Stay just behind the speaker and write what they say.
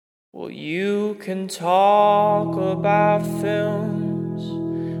Well, you can talk about films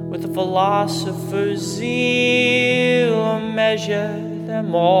with a philosopher's zeal, or measure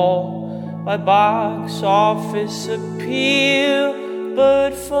them all by box office appeal.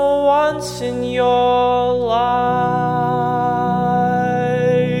 But for once in your life,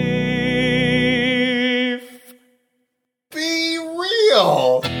 be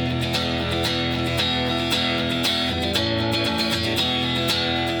real.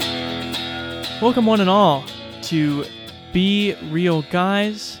 Welcome one and all to Be Real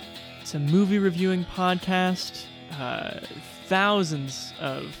Guys. It's a movie reviewing podcast. Thousands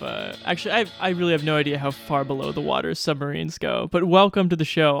of... actually, I really have no idea how far below the water submarines go, but welcome to the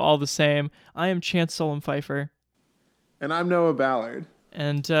show all the same. I am Chance Solom Pfeiffer. And I'm Noah Ballard.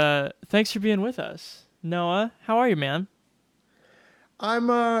 And thanks for being with us. Noah, how are you, man?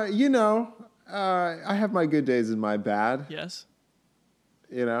 I'm, I have my good days and my bad. Yes.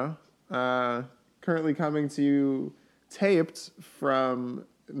 Currently coming to you taped from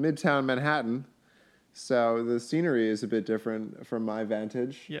Midtown Manhattan. So the scenery is a bit different from my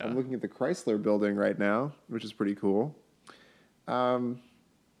vantage. Yeah. I'm looking at the Chrysler building right now, which is pretty cool. How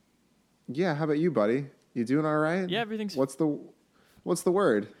about you, buddy? You doing all right? Yeah, everything's... What's the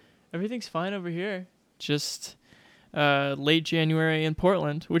word? Everything's fine over here. Just late January in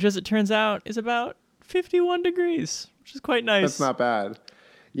Portland, which, as it turns out, is about 51 degrees, which is quite nice. That's not bad.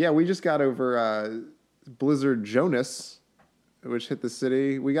 Yeah, we just got over Blizzard Jonas, which hit the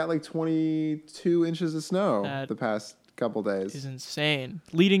city. We got like 22 inches of snow the past couple days. Is insane.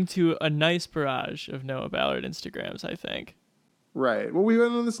 Leading to a nice barrage of Noah Ballard Instagrams, I think. Right. Well, we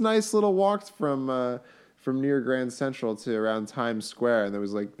went on this nice little walk from near Grand Central to around Times Square, and there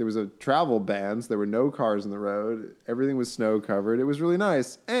was a travel ban. So there were no cars on the road. Everything was snow covered. It was really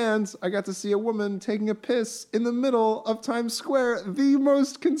nice. And I got to see a woman taking a piss in the middle of Times Square, the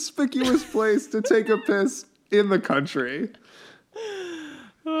most conspicuous place to take a piss in the country.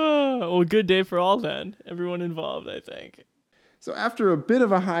 Well, good day for all then. Everyone involved, I think. So after a bit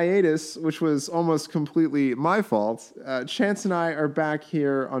of a hiatus, which was almost completely my fault, Chance and I are back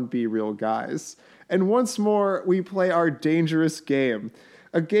here on Be Real Guys. And once more, we play our dangerous game.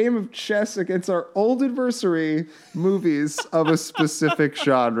 A game of chess against our old adversary, movies of a specific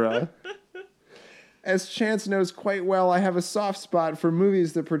genre. As Chance knows quite well, I have a soft spot for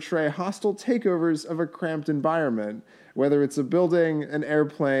movies that portray hostile takeovers of a cramped environment, whether it's a building, an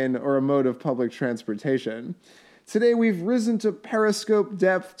airplane, or a mode of public transportation. Today, we've risen to periscope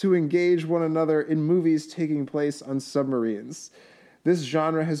depth to engage one another in movies taking place on submarines. This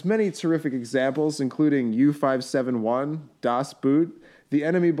genre has many terrific examples, including U-571, Das Boot, The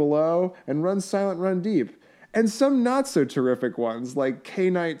Enemy Below, and Run Silent, Run Deep. And some not-so-terrific ones, like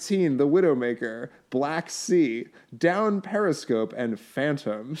K-19, The Widowmaker, Black Sea, Down Periscope, and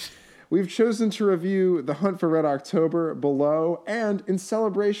Phantom. We've chosen to review The Hunt for Red October, Below, and, in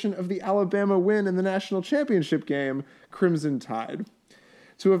celebration of the Alabama win in the national championship game, Crimson Tide.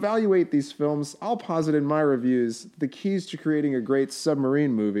 To evaluate these films, I'll posit in my reviews the keys to creating a great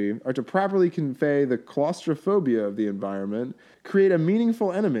submarine movie are to properly convey the claustrophobia of the environment, create a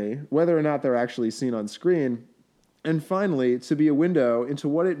meaningful enemy, whether or not they're actually seen on screen, and finally, to be a window into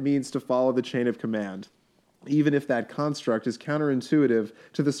what it means to follow the chain of command, even if that construct is counterintuitive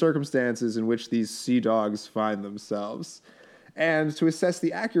to the circumstances in which these sea dogs find themselves. And to assess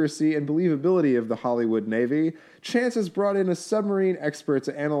the accuracy and believability of the Hollywood Navy, Chance has brought in a submarine expert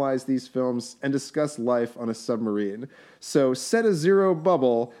to analyze these films and discuss life on a submarine. So set a zero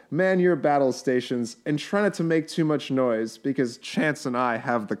bubble, man your battle stations, and try not to make too much noise, because Chance and I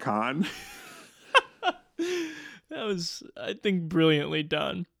have the con. That was, I think, brilliantly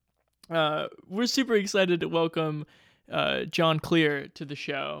done. We're super excited to welcome John Clear to the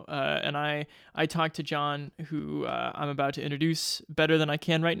show, and I talked to John, who I'm about to introduce better than I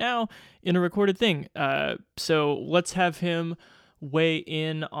can right now in a recorded thing. So let's have him weigh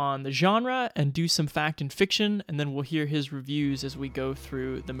in on the genre and do some fact and fiction, and then we'll hear his reviews as we go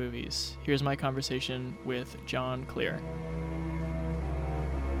through the movies. Here's my conversation with John Clear.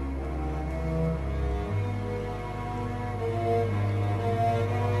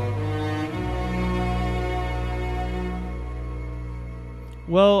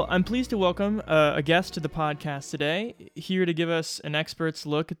 Well, I'm pleased to welcome a guest to the podcast today, here to give us an expert's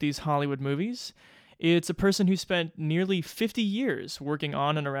look at these Hollywood movies. It's a person who spent nearly 50 years working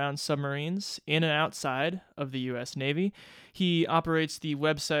on and around submarines in and outside of the U.S. Navy. He operates the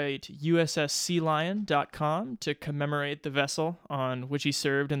website usssealion.com to commemorate the vessel on which he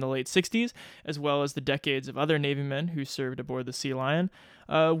served in the late 60s, as well as the decades of other Navy men who served aboard the Sea Lion.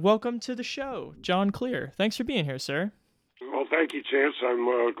 Welcome to the show, John Clear. Thanks for being here, sir. Well, thank you, Chance.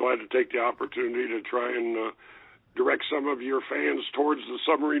 I'm glad to take the opportunity to try and direct some of your fans towards the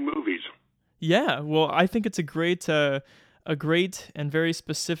submarine movies. Yeah, well, I think it's a great and very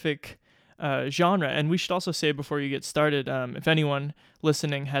specific genre. And we should also say before you get started, if anyone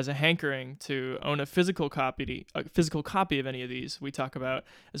listening has a hankering to own a physical copy of any of these we talk about,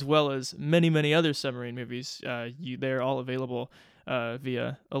 as well as many, many other submarine movies, they're all available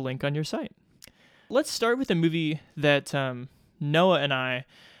via a link on your site. Let's start with a movie that Noah and I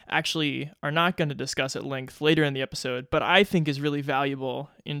actually are not going to discuss at length later in the episode, but I think is really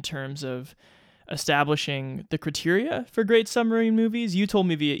valuable in terms of establishing the criteria for great submarine movies. You told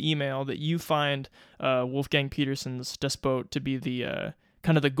me via email that you find Wolfgang Petersen's Das Boot to be the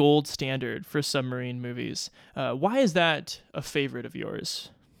kind of the gold standard for submarine movies. Why is that a favorite of yours?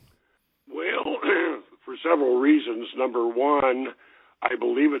 Well, for several reasons. Number one, I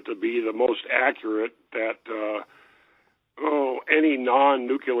believe it to be the most accurate that any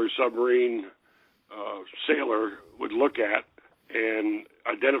non-nuclear submarine sailor would look at and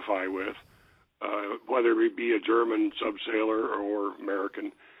identify with, whether it be a German subsailor or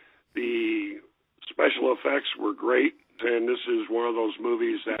American. The special effects were great, and this is one of those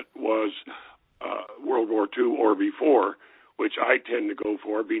movies that was World War II or before, which I tend to go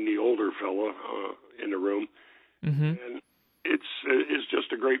for, being the older fella in the room. Mm-hmm. And it's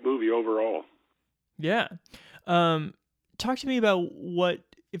just a great movie overall. Yeah. Talk to me about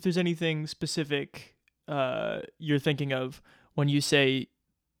if there's anything specific you're thinking of when you say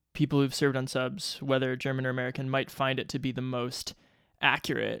people who've served on subs, whether German or American, might find it to be the most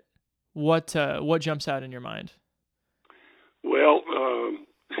accurate. What jumps out in your mind? Well,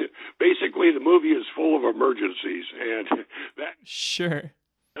 basically the movie is full of emergencies, and that sure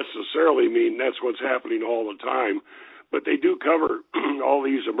necessarily mean that's what's happening all the time. But they do cover all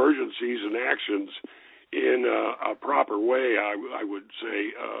these emergencies and actions in a proper way. I would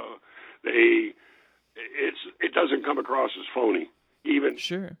say it doesn't come across as phony. Even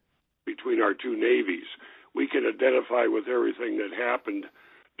sure. Between our two navies, we can identify with everything that happened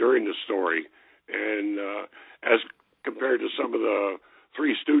during the story, and as compared to some of the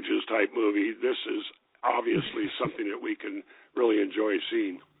Three Stooges type movie, this is obviously something that we can really enjoy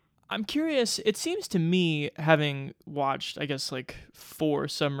seeing. I'm curious, it seems to me, having watched, I guess, like 4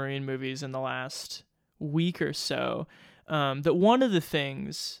 submarine movies in the last week or so, that one of the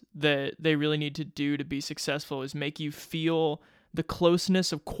things that they really need to do to be successful is make you feel the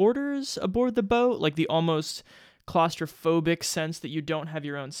closeness of quarters aboard the boat, like the almost claustrophobic sense that you don't have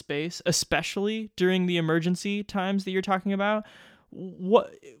your own space, especially during the emergency times that you're talking about.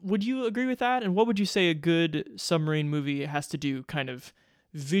 What would you agree with that? And what would you say a good submarine movie has to do kind of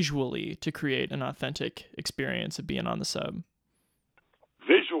visually to create an authentic experience of being on the sub?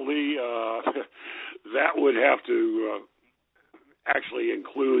 Visually, that would have to actually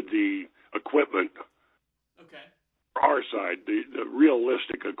include the equipment. Okay. Our side, the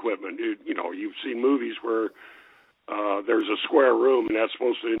realistic equipment. You've seen movies where there's a square room and that's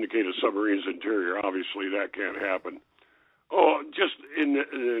supposed to indicate a submarine's interior. Obviously, that can't happen. Oh, just in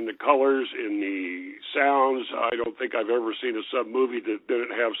the colors, in the sounds. I don't think I've ever seen a sub movie that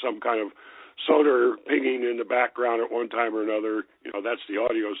didn't have some kind of sonar pinging in the background at one time or another. That's the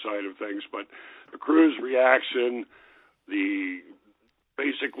audio side of things. But the crew's reaction,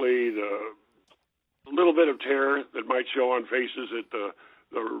 basically the little bit of terror that might show on faces at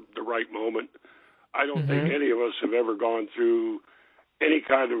the right moment. I don't think any of us have ever gone through any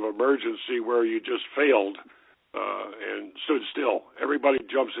kind of emergency where you just failed and stood still. Everybody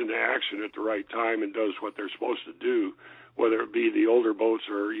jumps into action at the right time and does what they're supposed to do, whether it be the older boats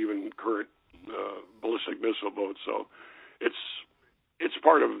or even current ballistic missile boats. So it's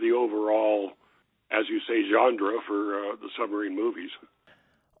part of the overall, as you say, genre for the submarine movies.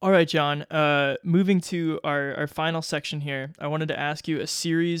 All right, John, moving to our final section here, I wanted to ask you a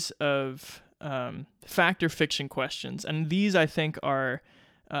series of fact or fiction questions. And these, I think, are,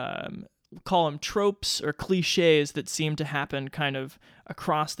 call them tropes or cliches that seem to happen kind of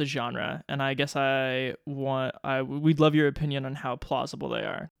across the genre. And I guess we'd love your opinion on how plausible they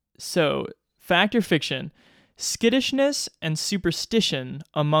are. So, fact or fiction, skittishness and superstition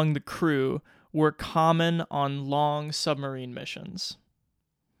among the crew were common on long submarine missions.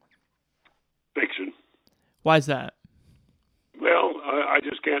 Fiction. Why is that? Well, I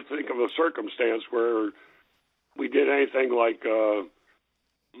just can't think of a circumstance where we did anything like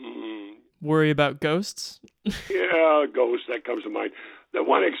worry about ghosts. Yeah, ghosts, that comes to mind. The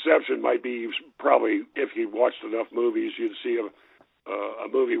one exception might be probably if you watched enough movies, you'd see a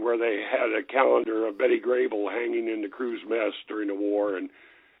movie where they had a calendar of Betty Grable hanging in the crew's mess during the war, and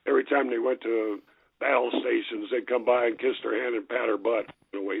every time they went to battle stations. They'd come by and kiss their hand and pat her butt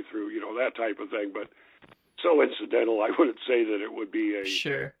on the way through, that type of thing. But so incidental, I wouldn't say that it would be a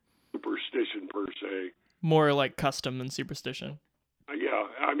superstition per se. More like custom than superstition. Yeah,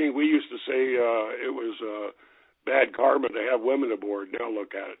 I mean, we used to say it was bad karma to have women aboard. Now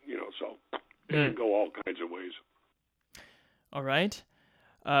look at it, so it can go all kinds of ways. All right.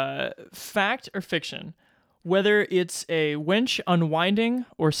 Fact or fiction? Whether it's a winch unwinding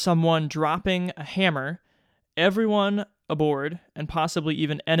or someone dropping a hammer, everyone aboard, and possibly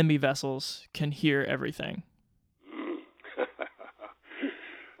even enemy vessels, can hear everything.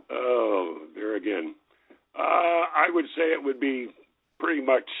 Oh, there again. I would say it would be pretty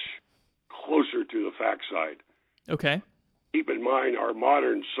much closer to the fact side. Okay. Keep in mind, our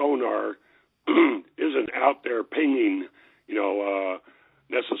modern sonar isn't out there pinging,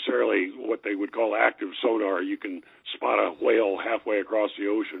 necessarily what they would call active sonar. You can spot a whale halfway across the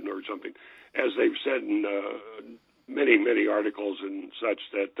ocean or something. As they've said in many, many articles and such,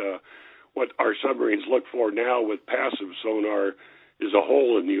 that what our submarines look for now with passive sonar is a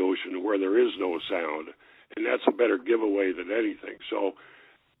hole in the ocean where there is no sound. And that's a better giveaway than anything. So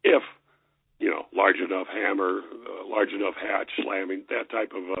if, large enough hammer, large enough hatch slamming, that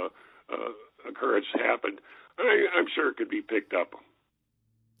type of occurrence happened, I'm sure it could be picked up.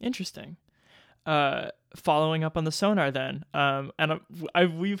 Interesting. Following up on the sonar then, and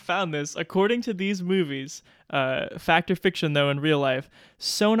we've found this, according to these movies, fact or fiction though in real life,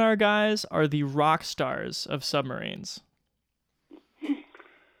 sonar guys are the rock stars of submarines.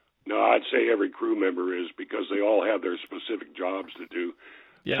 No, I'd say every crew member is, because they all have their specific jobs to do.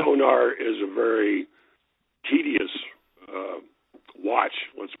 Yeah. Sonar is a very tedious watch,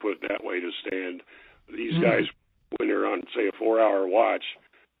 let's put it that way, to stand. These guys, when they're on, say, a 4-hour watch,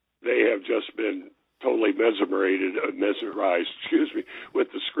 they have just been totally mesmerized, with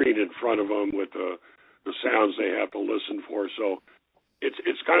the screen in front of them, with the sounds they have to listen for. So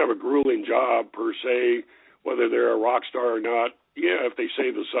it's kind of a grueling job per se, whether they're a rock star or not. Yeah, if they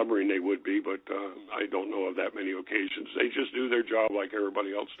save the submarine, they would be, but I don't know of that many occasions. They just do their job like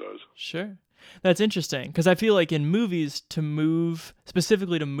everybody else does. Sure. That's interesting, because I feel like in movies,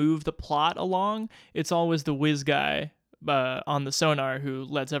 specifically to move the plot along, it's always the whiz guy on the sonar who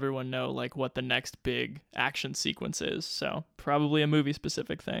lets everyone know like what the next big action sequence is. So probably a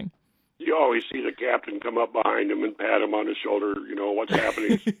movie-specific thing. You always see the captain come up behind him and pat him on the shoulder, what's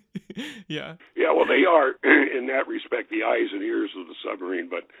happening. Yeah. Yeah, well, they are, in that respect, the eyes and ears of the submarine,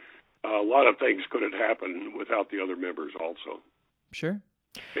 but a lot of things couldn't happen without the other members also. Sure.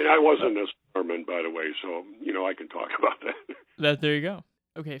 And I wasn't a starman, by the way, so, I can talk about that. There you go.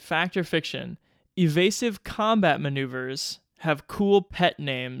 Okay, fact or fiction? Evasive combat maneuvers have cool pet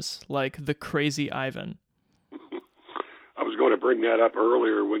names like the Crazy Ivan. I was going to bring that up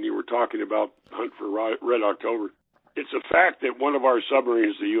earlier when you were talking about Hunt for Red October. It's a fact that one of our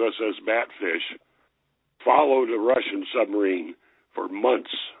submarines, the USS Batfish, followed a Russian submarine for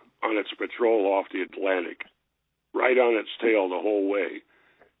months on its patrol off the Atlantic, right on its tail the whole way.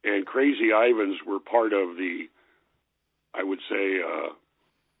 And Crazy Ivans were part of the, I would say,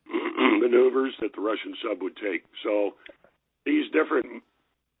 maneuvers that the Russian sub would take. So these different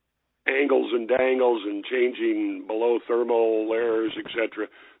angles and dangles and changing below thermal layers, etc.,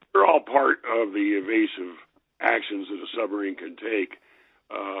 they're all part of the evasive actions that a submarine can take.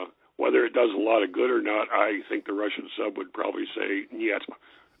 Whether it does a lot of good or not, I think the Russian sub would probably say yes.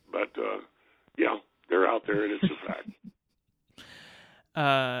 But, yeah, they're out there and it's a fact.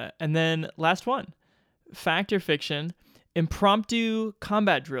 And then last one, fact or fiction, impromptu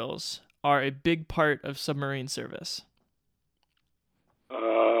combat drills are a big part of submarine service.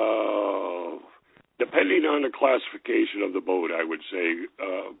 Depending on the classification of the boat, I would say.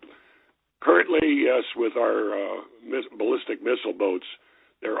 Currently, yes, with our ballistic missile boats,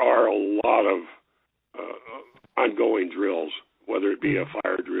 there are a lot of ongoing drills, whether it be a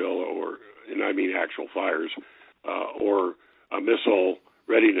fire drill and I mean actual fires, or a missile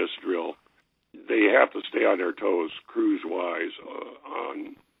readiness drill. They have to stay on their toes, cruise-wise,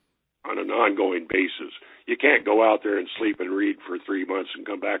 on an ongoing basis. You can't go out there and sleep and read for 3 months and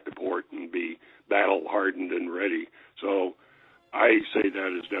come back to port and be battle-hardened and ready. So I say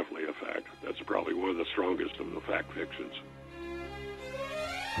that is definitely a fact. That's probably one of the strongest of the fact fictions.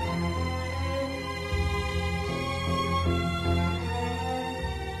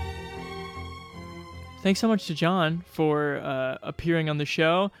 Thanks so much to John for appearing on the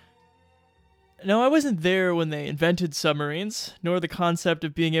show. No, I wasn't there when they invented submarines, nor the concept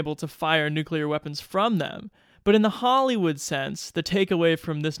of being able to fire nuclear weapons from them. But in the Hollywood sense, the takeaway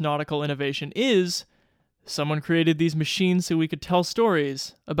from this nautical innovation is someone created these machines so we could tell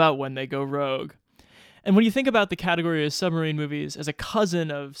stories about when they go rogue. And when you think about the category of submarine movies as a cousin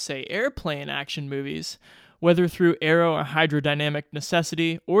of, say, airplane action movies, whether through aero or hydrodynamic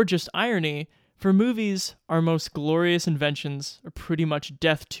necessity or just irony, for movies, our most glorious inventions are pretty much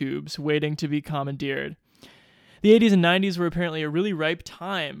death tubes waiting to be commandeered. The 80s and 90s were apparently a really ripe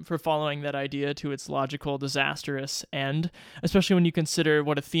time for following that idea to its logical, disastrous end, especially when you consider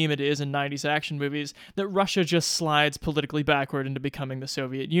what a theme it is in 90s action movies, that Russia just slides politically backward into becoming the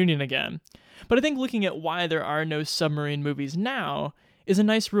Soviet Union again. But I think looking at why there are no submarine movies now is a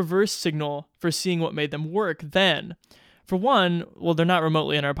nice reverse signal for seeing what made them work then. For one, well, they're not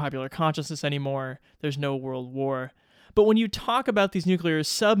remotely in our popular consciousness anymore. There's no world war. But when you talk about these nuclear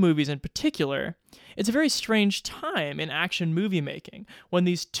sub-movies in particular, it's a very strange time in action movie making when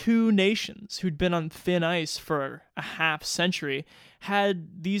these two nations who'd been on thin ice for a half century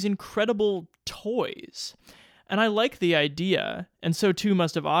had these incredible toys. And I like the idea, and so too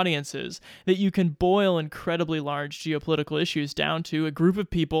must have audiences, that you can boil incredibly large geopolitical issues down to a group of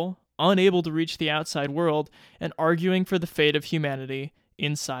people unable to reach the outside world and arguing for the fate of humanity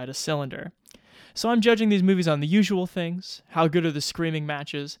inside a cylinder. So I'm judging these movies on the usual things. How good are the screaming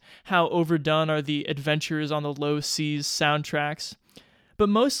matches? How overdone are the adventures on the low seas soundtracks? But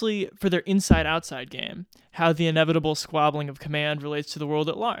mostly for their inside-outside game. How the inevitable squabbling of command relates to the world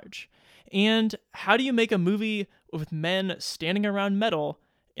at large. And how do you make a movie with men standing around metal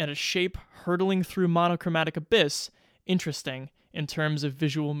and a shape hurtling through monochromatic abyss interesting in terms of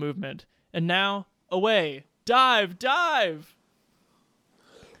visual movement? And now, away! Dive! Dive!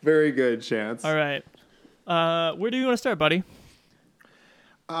 Very good, Chance. All right. Where do you want to start, buddy?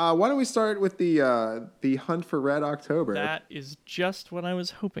 Why don't we start with the Hunt for Red October? That is just what I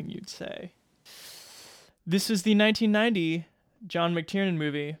was hoping you'd say. This is the 1990 John McTiernan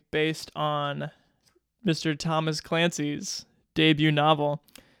movie based on Mr. Thomas Clancy's debut novel.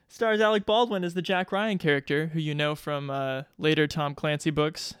 Stars Alec Baldwin as the Jack Ryan character, who you know from later Tom Clancy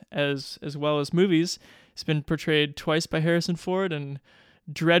books as well as movies. He's been portrayed twice by Harrison Ford and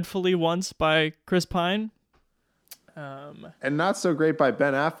dreadfully once by Chris Pine. And not so great by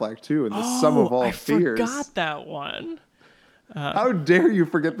Ben Affleck, too, in The Sum of All Fears. I forgot that one. How dare you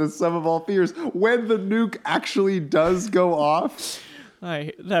forget The Sum of All Fears when the nuke actually does go off?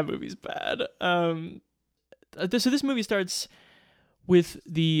 That movie's bad. So this movie starts with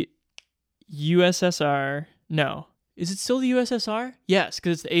the USSR. No. Is it still the USSR? Yes,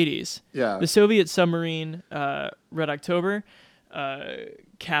 because it's the 80s. Yeah. The Soviet submarine, Red October,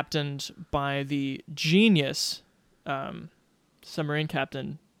 captained by the genius submarine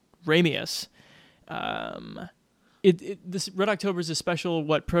captain Ramius. This Red October is a special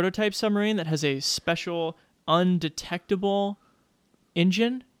prototype submarine that has a special undetectable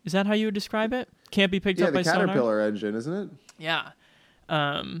engine. Is that how you would describe it? Can't be picked up by sonar. Yeah, the Caterpillar engine, isn't it? Yeah,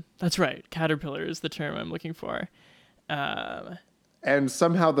 that's right. Caterpillar is the term I'm looking for. And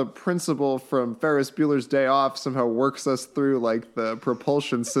somehow the principle from Ferris Bueller's Day Off somehow works us through like the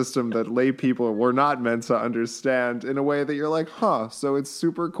propulsion system that lay people were not meant to understand in a way that you're like, so it's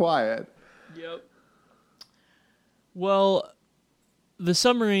super quiet. Yep. Well, the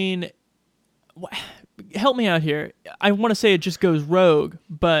submarine, help me out here. I want to say it just goes rogue,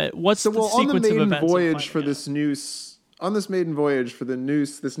 but what's the sequence of events? On this maiden voyage for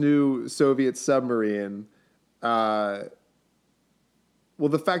this new Soviet submarine, the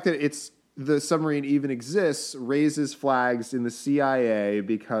fact that the submarine even exists raises flags in the CIA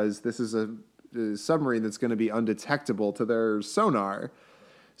because this is a submarine that's going to be undetectable to their sonar.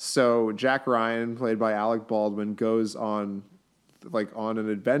 So Jack Ryan, played by Alec Baldwin, goes on an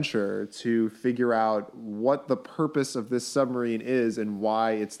adventure to figure out what the purpose of this submarine is and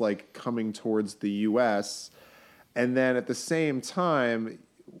why it's coming towards the U.S. And then at the same time,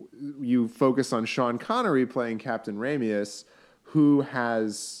 you focus on Sean Connery playing Captain Ramius, who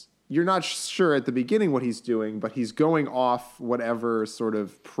you're not sure at the beginning what he's doing, but he's going off whatever sort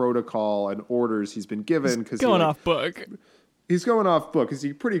of protocol and orders he's been given. He's going off book because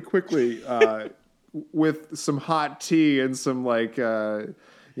he pretty quickly, with some hot tea and some the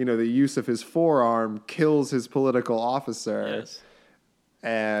use of his forearm, kills his political officer. Yes.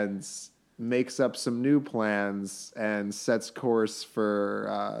 And makes up some new plans and sets course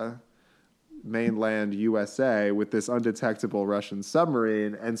for mainland USA with this undetectable Russian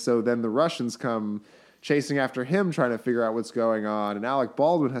submarine. And so then the Russians come chasing after him, trying to figure out what's going on. And Alec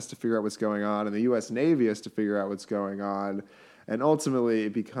Baldwin has to figure out what's going on. And the U.S. Navy has to figure out what's going on. And ultimately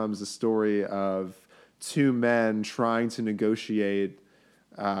it becomes a story of two men trying to negotiate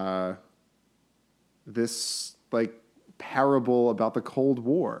this parable about the Cold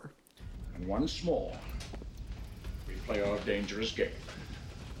War. And once more, we play our dangerous game.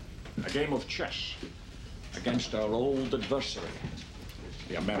 A game of chess against our old adversary,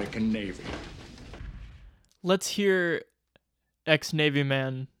 the American Navy. Let's hear ex-Navy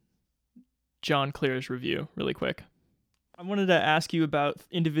man John Clear's review really quick. I wanted to ask you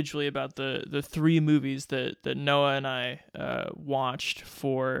individually about the three movies that Noah and I watched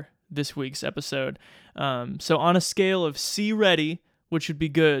for this week's episode. So on a scale of See Ready, which would be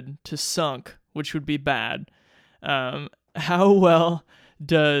good, to Sunk, which would be bad, how well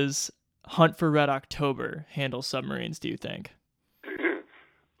does Hunt for Red October handle submarines, do you think?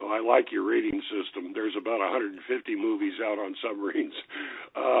 Well, I like your rating system. There's about 150 movies out on submarines.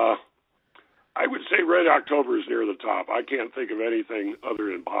 I would say Red October is near the top. I can't think of anything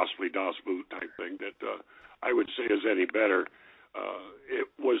other than possibly Das Boot type thing that I would say is any better. It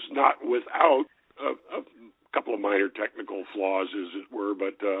was not without a couple of minor technical flaws, as it were,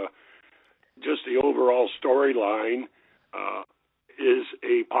 but just the overall storyline is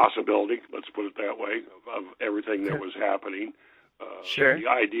a possibility, let's put it that way, of everything that was happening. Sure. The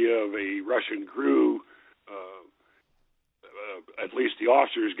idea of a Russian crew, at least the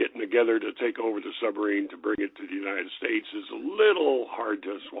officers getting together to take over the submarine to bring it to the United States, is a little hard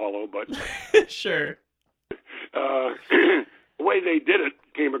to swallow, but sure. The way they did it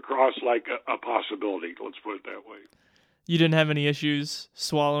came across like a possibility, let's put it that way. You didn't have any issues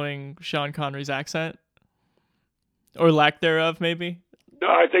swallowing Sean Connery's accent? Or lack thereof, maybe? No,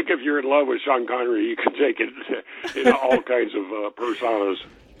 I think if you're in love with Sean Connery, you can take it in all kinds of personas.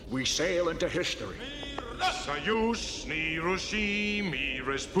 We sail into history.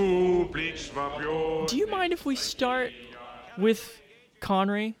 Do you mind if we start with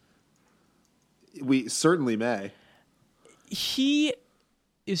Connery? We certainly may. He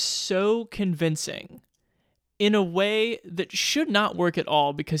is so convincing in a way that should not work at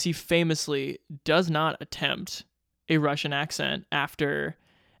all, because he famously does not attempt a Russian accent after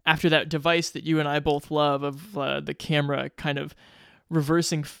that device that you and I both love of the camera kind of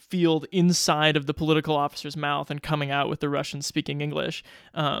reversing field inside of the political officer's mouth and coming out with the Russian speaking English.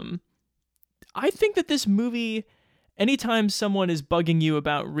 I think that this movie, anytime someone is bugging you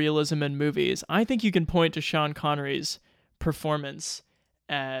about realism in movies, I think you can point to Sean Connery's performance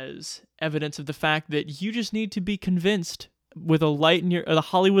as evidence of the fact that you just need to be convinced with the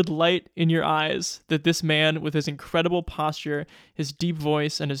Hollywood light in your eyes that this man, with his incredible posture, his deep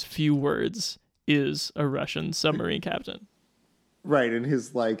voice, and his few words, is a Russian submarine captain. Right, and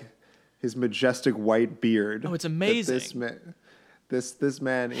his majestic white beard. Oh, it's amazing. This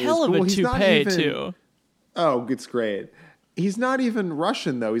man is hell of a toupee too. Oh, it's great. He's not even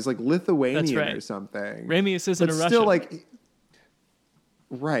Russian though. He's like Lithuanian right. or something. But Ramius isn't a Russian. Still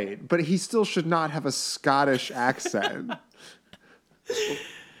right, but he still should not have a Scottish accent.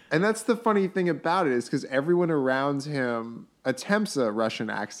 And that's the funny thing about it, is because everyone around him attempts a Russian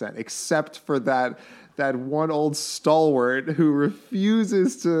accent, except for that one old stalwart who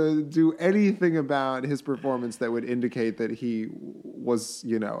refuses to do anything about his performance that would indicate that he was,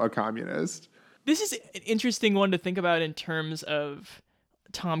 a communist. This is an interesting one to think about in terms of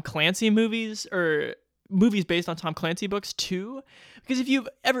Tom Clancy movies, or movies based on Tom Clancy books too. Because if you've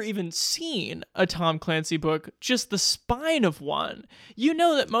ever even seen a Tom Clancy book, just the spine of one, you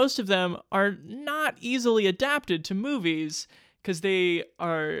know that most of them are not easily adapted to movies, because they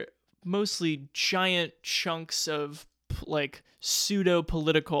are mostly giant chunks of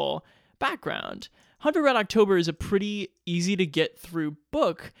pseudo-political background. Hunt for Red October is a pretty easy to get through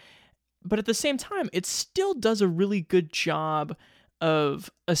book, but at the same time, it still does a really good job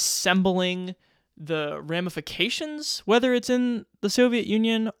of assembling the ramifications, whether it's in the Soviet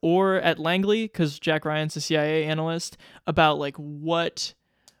Union or at Langley, because Jack Ryan's a CIA analyst, about what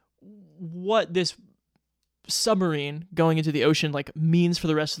this submarine going into the ocean means for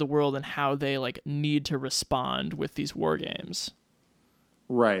the rest of the world, and how they need to respond with these war games.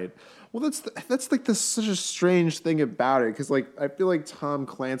 Right. Well, that's such a strange thing about it, because I feel like Tom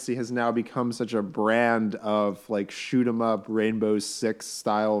Clancy has now become such a brand of shoot 'em up Rainbow Six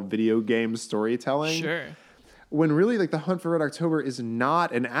style video game storytelling. Sure. When really the Hunt for Red October is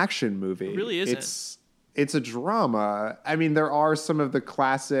not an action movie. It really isn't. It's a drama. I mean, there are some of the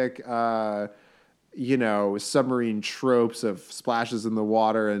classic submarine tropes of splashes in the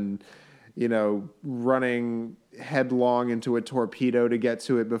water and running headlong into a torpedo to get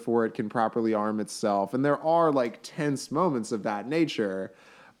to it before it can properly arm itself. And there are tense moments of that nature,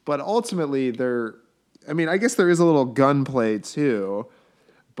 but ultimately I guess there is a little gunplay too,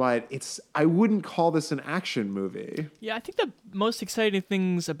 but I wouldn't call this an action movie. Yeah, I think the most exciting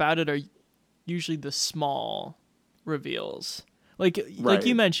things about it are usually the small reveals. Like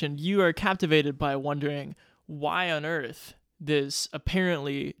you mentioned, you are captivated by wondering why on earth this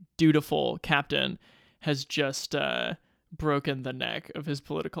apparently dutiful captain has just broken the neck of his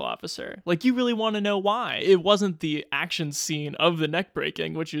political officer. Like, you really want to know why. It wasn't the action scene of the neck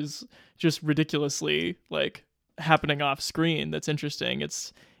breaking, which is just ridiculously like happening off screen, that's interesting.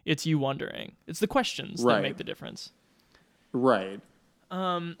 It's you wondering. It's the questions that make the difference. Right.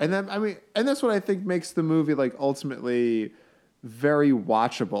 And that's what I think makes the movie like ultimately very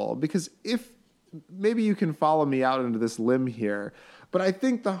watchable, because if maybe you can follow me out into this limb here, but I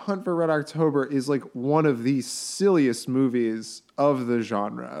think The Hunt for Red October is like one of the silliest movies of the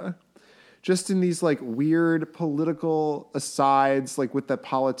genre. Just in these like weird political asides, like with the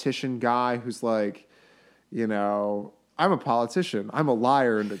politician guy who's like, you know, I'm a politician, I'm a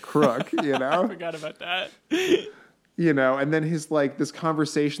liar and a crook, you know? I forgot about that. You know, and then his like this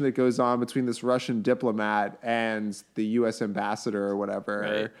conversation that goes on between this Russian diplomat and the U.S. ambassador or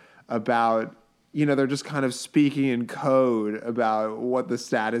whatever about, you know, they're just kind of speaking in code about what the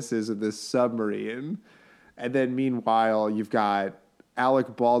status is of this submarine. And then meanwhile, you've got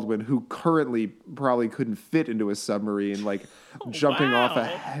Alec Baldwin, who currently probably couldn't fit into a submarine, like jumping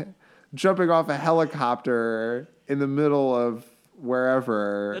off a helicopter in the middle of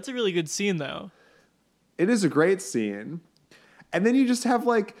wherever. That's a really good scene, though. It is a great scene. And then you just have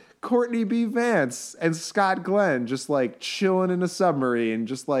like Courtney B. Vance and Scott Glenn just like chilling in a submarine,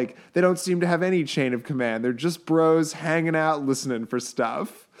 just like they don't seem to have any chain of command. They're just bros hanging out, listening for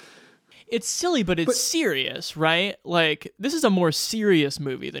stuff. It's silly, but it's serious, right? Like, this is a more serious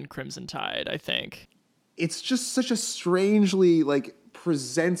movie than Crimson Tide, I think. It's just such a strangely like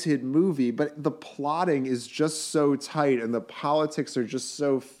presented movie, but the plotting is just so tight and the politics are just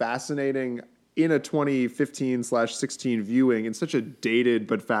so fascinating in a 2015/16 viewing in such a dated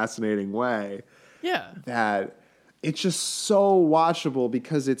but fascinating way. Yeah. That it's just so watchable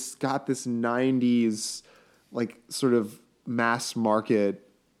because it's got this 90s like sort of mass market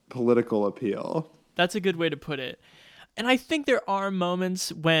political appeal. That's a good way to put it. And I think there are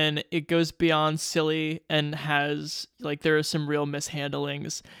moments when it goes beyond silly and has, like, there are some real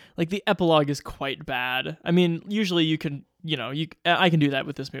mishandlings. Like, the epilogue is quite bad. I mean, usually you can, you know, I can do that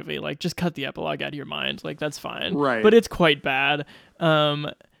with this movie. Like, just cut the epilogue out of your mind. Like, that's fine. Right. But it's quite bad.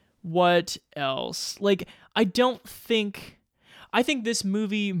 What else? Like, I think this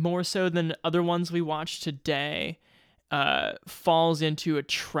movie, more so than other ones we watched today, falls into a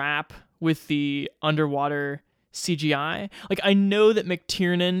trap with the underwater CGI. Like, I know that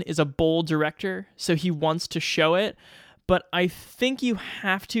McTiernan is a bold director, so he wants to show it, but I think you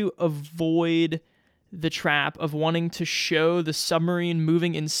have to avoid the trap of wanting to show the submarine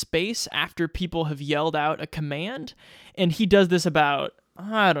moving in space after people have yelled out a command. And he does this about,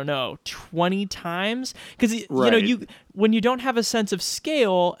 I don't know, 20 times. Because, you know, when you don't have a sense of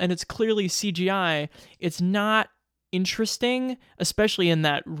scale and it's clearly CGI, it's not interesting, especially in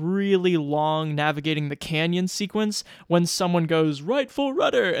that really long navigating the canyon sequence when someone goes right full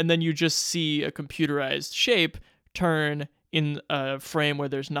rudder and then you just see a computerized shape turn in a frame where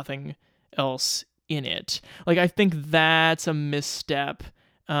there's nothing else in it. Like, I think that's a misstep,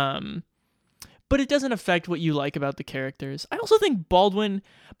 but it doesn't affect what you like about the characters. I also think Baldwin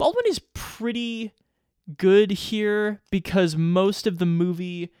is pretty good here because most of the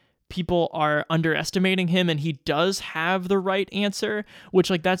movie people are underestimating him and he does have the right answer, which,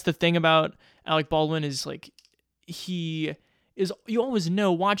 like, that's the thing about Alec Baldwin is, like, he is, you always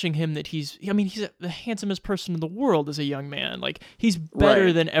know watching him that he's the handsomest person in the world as a young man. Like, he's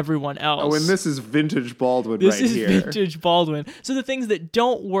better than everyone else. Oh, and this is vintage Baldwin This is vintage Baldwin. So the things that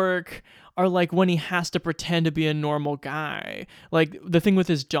don't work are like when he has to pretend to be a normal guy. Like the thing with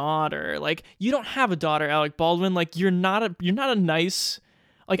his daughter. Like, you don't have a daughter, Alec Baldwin. Like, you're not a nice,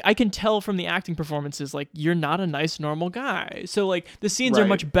 like, I can tell from the acting performances, like, you're not a nice, normal guy. So, like, the scenes are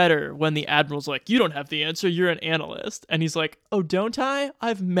much better when the Admiral's like, you don't have the answer, you're an analyst. And he's like, oh, don't I?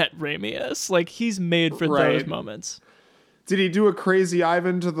 I've met Ramius. Like, he's made for those moments. Did he do a crazy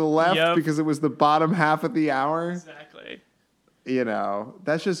Ivan to the left because it was the bottom half of the hour? Exactly. You know,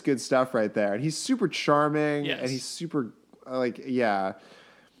 that's just good stuff right there. And he's super charming and he's super, The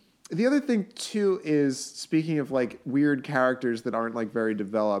other thing, too, is speaking of, like, weird characters that aren't, like, very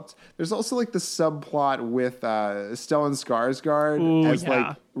developed, there's also, like, the subplot with Stellan Skarsgård as,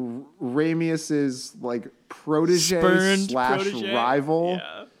 like, Ramius's, like, protege / rival.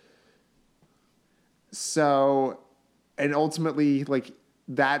 Yeah. So, and ultimately, like,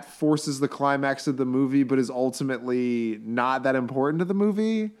 that forces the climax of the movie, but is ultimately not that important to the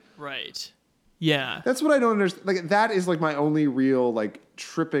movie. Right. Yeah. That's what I don't understand. Like, that is, like, my only real, like,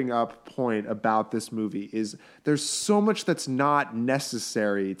 tripping up point about this movie is there's so much that's not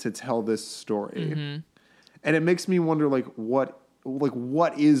necessary to tell this story. Mm-hmm. And it makes me wonder, like, what like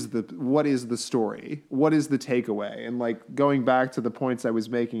what is the story? What is the takeaway? And like going back to the points I was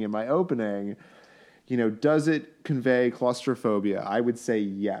making in my opening, you know, does it convey claustrophobia? I would say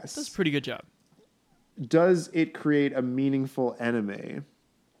yes. That's a pretty good job. Does it create a meaningful enemy?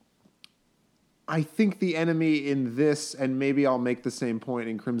 I think the enemy in this, and maybe I'll make the same point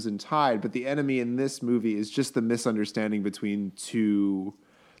in Crimson Tide, but the enemy in this movie is just the misunderstanding between two,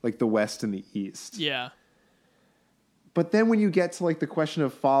 like the West and the East. Yeah. But then when you get to like the question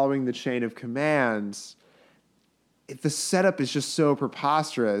of following the chain of commands, the setup is just so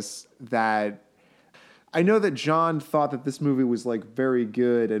preposterous that I know that John thought that this movie was like very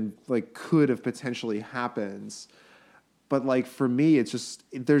good and like could have potentially happened. But like for me, it's just,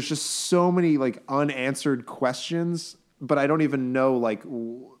 there's just so many like unanswered questions, but I don't even know like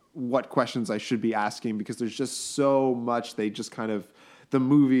what questions I should be asking because there's just so much. They just kind of, the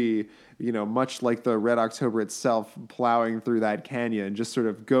movie, you know, much like the Red October itself, plowing through that canyon, just sort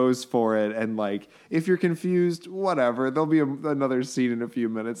of goes for it. And like, if you're confused, whatever, there'll be another scene in a few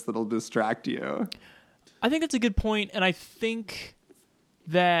minutes that'll distract you. I think that's a good point, and I think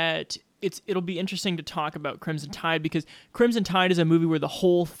that it'll be interesting to talk about Crimson Tide because Crimson Tide is a movie where the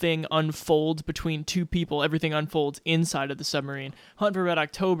whole thing unfolds between two people. Everything unfolds inside of the submarine. Hunt for Red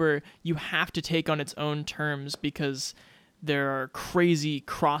October, you have to take on its own terms because there are crazy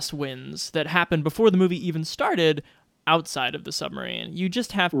crosswinds that happen before the movie even started outside of the submarine. You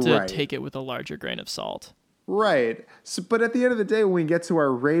just have to take it with a larger grain of salt. Right. So, but at the end of the day, when we get to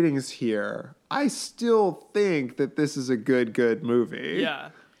our ratings here, I still think that this is a good movie. Yeah.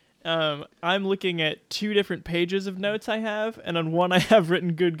 I'm looking at two different pages of notes I have, and on one I have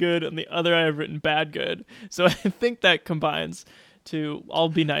written good, and the other I have written bad. So I think that combines to, I'll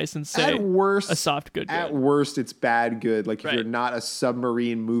be nice and say, at worst, a soft good. At worst, it's bad good. Like if right. you're not a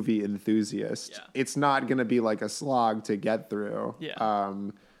submarine movie enthusiast, it's not going to be like a slog to get through. Yeah.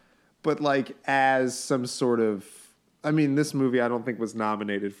 But like as some sort of, I mean, this movie I don't think was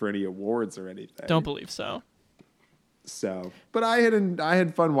nominated for any awards or anything. Don't believe so. So, but I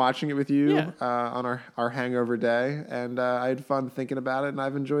had fun watching it with you on our hangover day, and I had fun thinking about it, and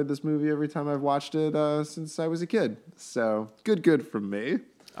I've enjoyed this movie every time I've watched it since I was a kid. So, good from me.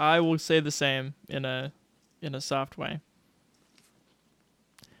 I will say the same in a soft way.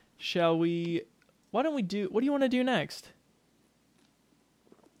 Shall we? What do you want to do next?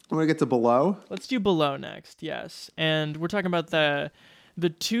 I want to get to Below. Let's do Below next. Yes, and we're talking about the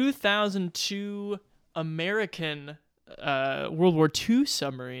 2002 American World War II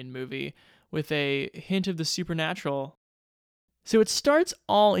submarine movie with a hint of the supernatural. So it starts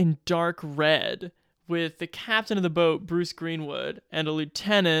all in dark red with the captain of the boat, Bruce Greenwood, and a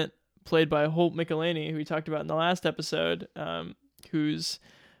lieutenant played by Holt McElhaney, who we talked about in the last episode, whose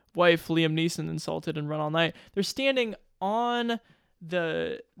wife Liam Neeson insulted in Run All Night. They're standing on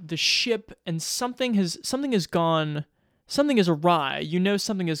the ship, and something is awry. You know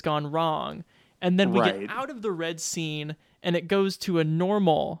something has gone wrong. And then we get out of the red scene, and it goes to a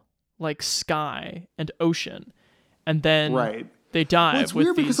normal, like, sky and ocean. And then they dive. Well, it's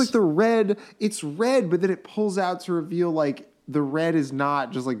weird because, like, the red, it's red, but then it pulls out to reveal, like, the red is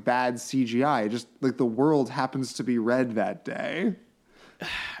not just, like, bad CGI. Just, like, the world happens to be red that day.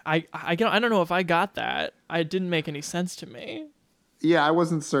 I don't know if I got that. It didn't make any sense to me. Yeah, I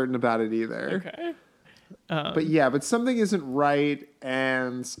wasn't certain about it either. Okay. But something isn't right,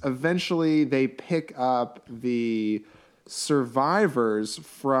 and eventually they pick up the survivors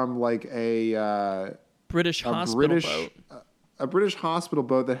from like a British hospital boat. A British hospital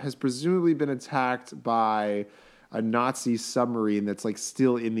boat that has presumably been attacked by a Nazi submarine that's like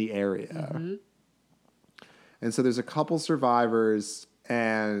still in the area. Mm-hmm. And so there's a couple survivors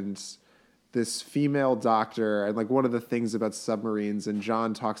and this female doctor, and like one of the things about submarines, and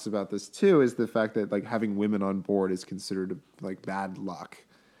John talks about this too, is the fact that like having women on board is considered like bad luck.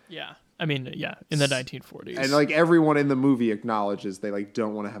 Yeah. I mean, yeah, in the 1940s. And like everyone in the movie acknowledges they like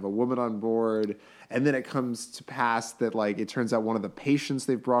don't want to have a woman on board. And then it comes to pass that like it turns out one of the patients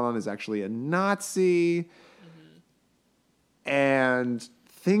they've brought on is actually a Nazi. Mm-hmm. And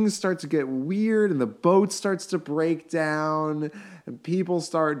things start to get weird, and the boat starts to break down, and people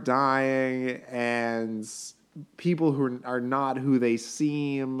start dying, and people who are not who they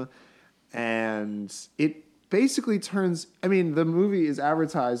seem, and it basically turns. I mean, the movie is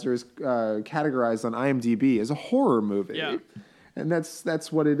advertised or is categorized on IMDb as a horror movie, and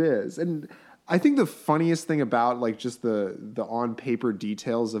that's what it is. And I think the funniest thing about like just the on paper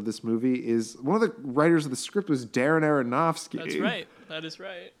details of this movie is one of the writers of the script was Darren Aronofsky. That's right. That is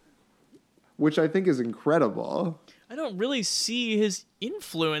right. Which I think is incredible. I don't really see his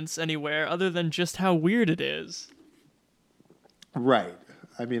influence anywhere other than just how weird it is. Right.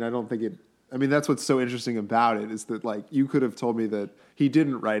 I mean, I don't think it. I mean, that's what's so interesting about it is that like you could have told me that he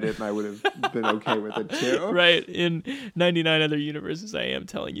didn't write it, and I would have been okay with it too. Right. In 99 other universes, I am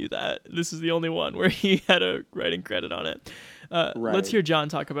telling you that. This is the only one where he had a writing credit on it. Right. Let's hear John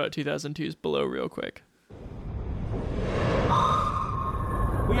talk about 2002's Below real quick.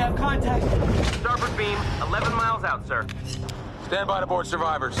 We have contact. Starboard beam, 11 miles out, sir. Stand by to board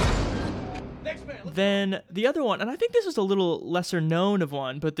survivors. Then the other one, and I think this is a little lesser known of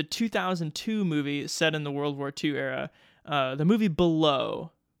one, but the 2002 movie set in the World War II era, the movie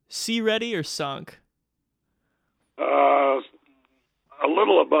Below. Sea Ready or Sunk? A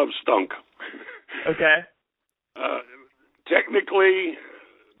little above Stunk. Okay. Technically,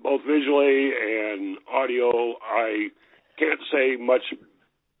 both visually and audio, I can't say much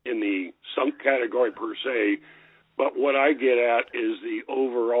in the Sunk category per se, but what I get at is the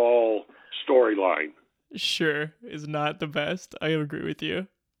overall storyline. Sure, is not the best. I agree with you.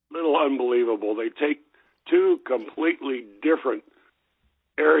 Little unbelievable. They take two completely different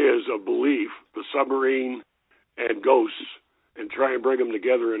areas of belief, the submarine and ghosts, and try and bring them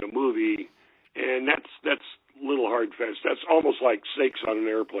together in a movie, and that's a little hard fetched. That's almost like Snakes on an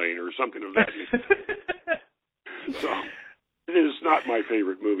Airplane or something of that nature. So it is not my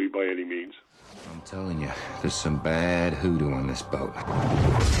favorite movie by any means. I'm telling you, there's some bad hoodoo on this boat.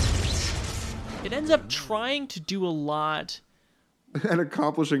 It ends up trying to do a lot, And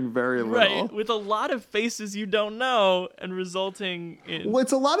accomplishing very little. right, with a lot of faces you don't know, and resulting in... Well,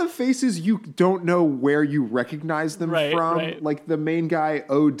 it's a lot of faces you don't know where you recognize them Right, from. right. Like the main guy,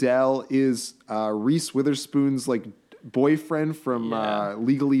 Odell, is Reese Witherspoon's like boyfriend from Yeah.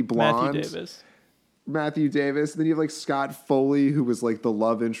 Legally Blonde. Matthew Davis. Then you have like Scott Foley, who was like the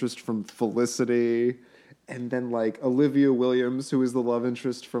love interest from Felicity. And then like Olivia Williams, who is the love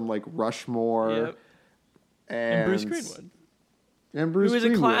interest from like Rushmore. Yep. And Bruce Greenwood. And Bruce Who is a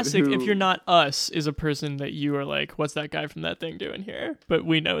Greenwood, classic, who- If You're Not Us, is a person that you are like, what's that guy from that thing doing here? But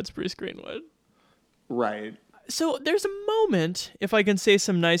we know it's Bruce Greenwood. Right. So there's a moment, if I can say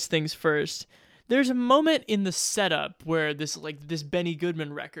some nice things first, there's a moment in the setup where this Benny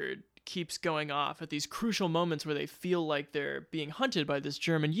Goodman record keeps going off at these crucial moments where they feel like they're being hunted by this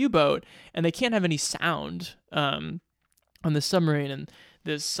German U-boat and they can't have any sound on the submarine,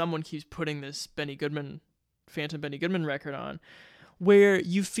 and someone keeps putting this Phantom Benny Goodman record on, where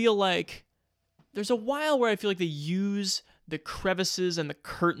you feel like there's a while where I feel like they use the crevices and the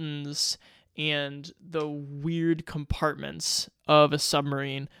curtains and the weird compartments of a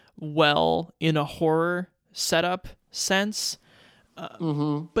submarine well in a horror setup sense.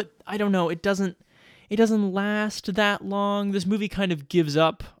 But I don't know, it doesn't last that long. This movie kind of gives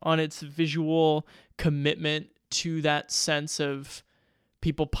up on its visual commitment to that sense of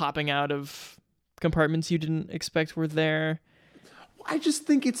people popping out of compartments you didn't expect were there. I just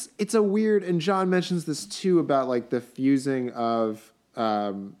think it's a weird, and John mentions this too about like the fusing of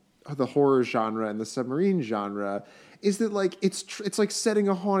the horror genre and the submarine genre, is that like it's like setting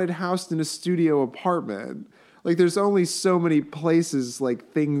a haunted house in a studio apartment. Like there's only so many places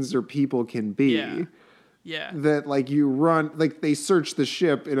like things or people can be. Yeah. That like you run, like they search the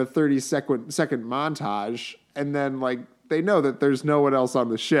ship in a 30-second montage, and then like they know that there's no one else on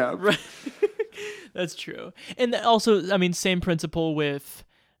the ship. Right. That's true. And also, I mean, same principle with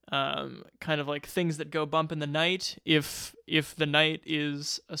kind of like things that go bump in the night. If the night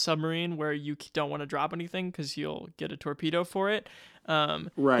is a submarine where you don't want to drop anything because you'll get a torpedo for it.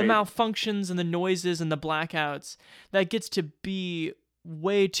 Right. The malfunctions and the noises and the blackouts, that gets to be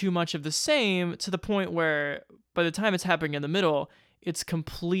way too much of the same, to the point where by the time it's happening in the middle, it's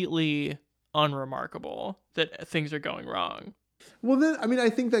completely unremarkable that things are going wrong. Well, then, I mean, I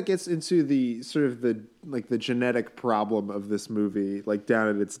think that gets into the sort of the genetic problem of this movie, like down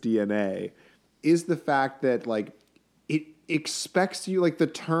at its DNA, is the fact that like it expects you, like the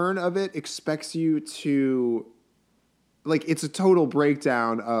turn of it expects you to, like, it's a total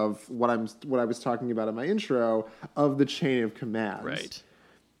breakdown of what I was talking about in my intro of the chain of commands. Right.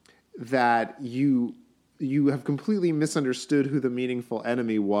 That you have completely misunderstood who the meaningful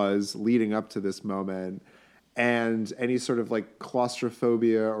enemy was leading up to this moment. And any sort of like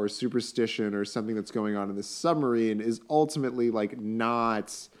claustrophobia or superstition or something that's going on in this submarine is ultimately like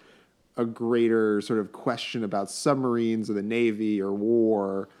not a greater sort of question about submarines or the Navy or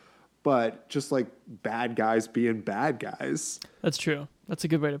war, but just like bad guys being bad guys. That's true. That's a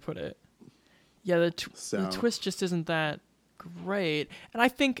good way to put it. Yeah, the twist just isn't that great. And I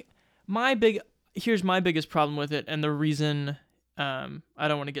think here's my biggest problem with it, and the reason... I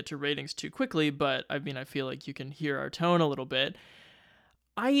don't want to get to ratings too quickly, but I mean, I feel like you can hear our tone a little bit.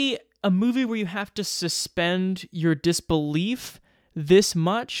 I a movie where you have to suspend your disbelief this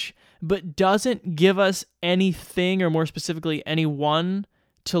much, but doesn't give us anything, or more specifically, anyone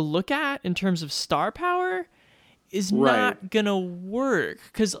to look at in terms of star power, is not gonna work.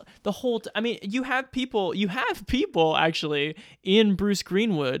 Because the whole you have people actually in Bruce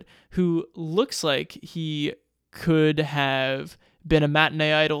Greenwood who looks like he could have been a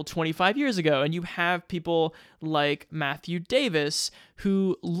matinee idol 25 years ago, and you have people like Matthew Davis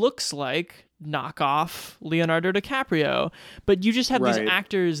who looks like knockoff Leonardo DiCaprio, but you just have these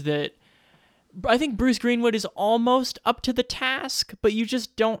actors that I think Bruce Greenwood is almost up to the task, but you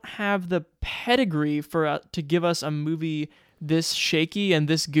just don't have the pedigree to give us a movie this shaky and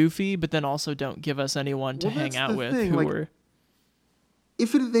this goofy, but then also don't give us anyone to hang out with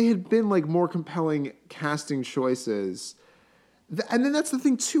if they had been like more compelling casting choices. And then that's the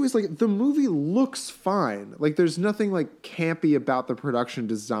thing too, is like the movie looks fine. Like there's nothing like campy about the production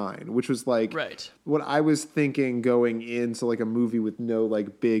design, which was like what I was thinking going into like a movie with no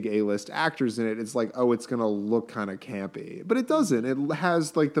like big A-list actors in it. It's like, oh, it's going to look kind of campy, but it doesn't. It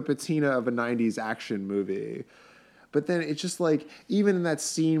has like the patina of a 90s action movie. But then it's just like, even in that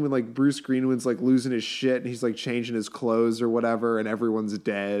scene when like Bruce Greenwood's like losing his shit and he's like changing his clothes or whatever and everyone's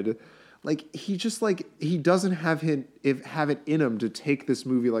dead. Like he just like he doesn't have it in him to take this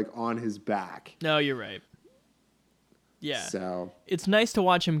movie like on his back. No, you're right. Yeah. So it's nice to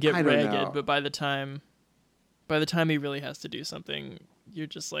watch him get ragged, but by the time he really has to do something, you're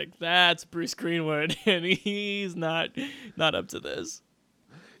just like, that's Bruce Greenwood, and he's not up to this.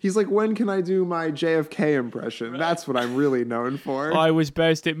 He's like, when can I do my JFK impression? Right. That's what I'm really known for. I was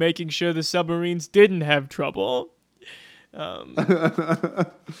best at making sure the submarines didn't have trouble.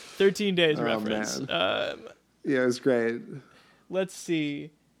 13 Days reference. Yeah, it was great. Let's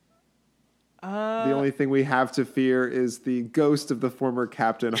see. The only thing we have to fear is the ghost of the former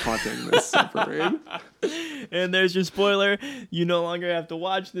captain haunting this submarine. And there's your spoiler. You no longer have to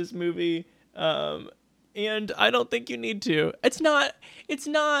watch this movie. And I don't think you need to. It's not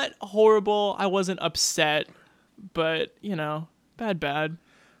horrible. I wasn't upset, but bad.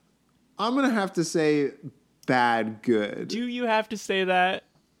 I'm going to have to say bad good. Do you have to say that?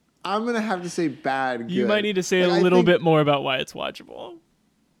 I'm going to have to say bad good. You might need to say a little bit more about why it's watchable.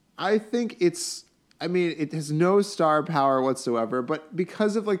 I think it has no star power whatsoever, but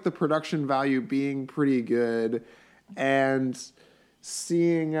because of like the production value being pretty good and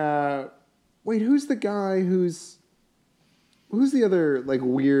seeing who's the guy who's the other like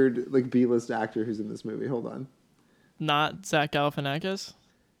weird like B-list actor who's in this movie? Hold on. Not Zach Galifianakis?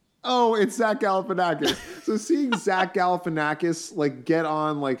 Oh, it's Zach Galifianakis. So seeing Zach Galifianakis like get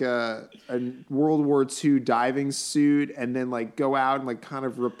on like a World War II diving suit and then like go out and like kind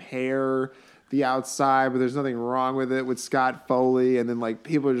of repair the outside, but there's nothing wrong with it, with Scott Foley, and then like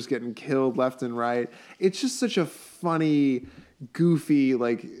people are just getting killed left and right. It's just such a funny, goofy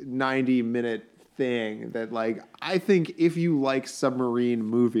like 90-minute thing that like I think if you like submarine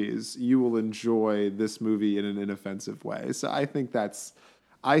movies, you will enjoy this movie in an inoffensive way. So I think that's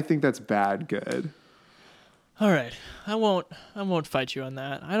bad good. All right. I won't fight you on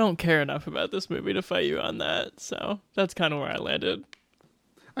that. I don't care enough about this movie to fight you on that. So that's kind of where I landed.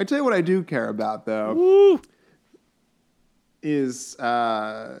 I tell you what I do care about though. Woo! Is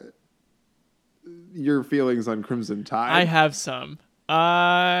your feelings on Crimson Tide. I have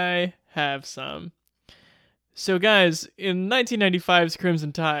some. So guys, in 1995's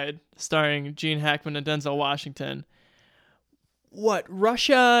Crimson Tide, starring Gene Hackman and Denzel Washington,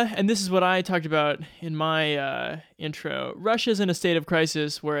 Russia, and this is what I talked about in my intro, Russia's in a state of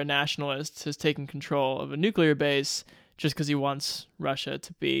crisis where a nationalist has taken control of a nuclear base just because he wants Russia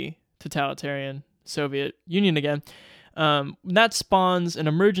to be totalitarian Soviet Union again. That spawns an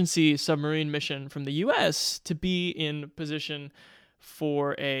emergency submarine mission from the U.S. to be in position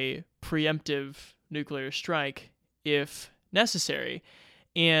for a preemptive nuclear strike if necessary.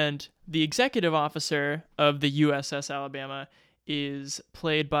 And the executive officer of the USS Alabama is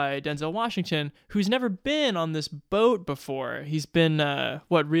played by Denzel Washington, who's never been on this boat before. He's been,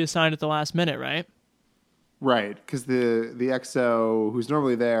 reassigned at the last minute, right? Right, because the XO, who's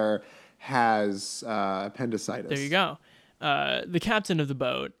normally there, has appendicitis. There you go. The captain of the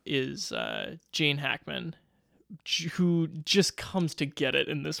boat is Gene Hackman, who just comes to get it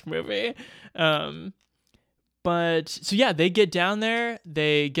in this movie. They get down there,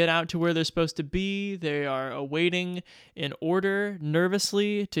 they get out to where they're supposed to be, they are awaiting an order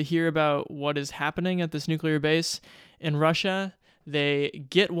nervously to hear about what is happening at this nuclear base in Russia. They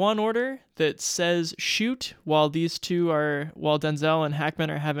get one order that says shoot while Denzel and Hackman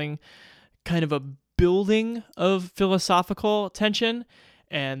are having kind of a building of philosophical tension.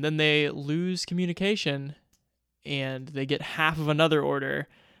 and then they lose communication, and they get half of another order,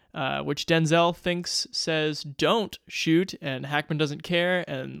 which Denzel thinks says don't shoot, and Hackman doesn't care,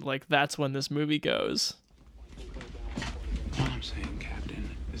 and like that's when this movie goes. All I'm saying, Captain,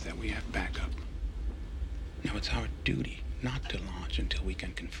 is that we have backup. Now it's our duty not to launch until we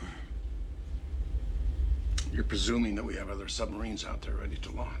can confirm. You're presuming that we have other submarines out there ready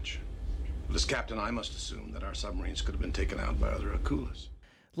to launch. But as captain, I must assume that our submarines could have been taken out by other Akulas.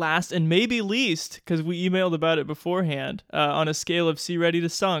 Last and maybe least, because we emailed about it beforehand, on a scale of sea ready to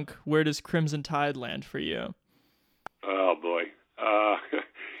sunk, where does Crimson Tide land for you? Oh, boy.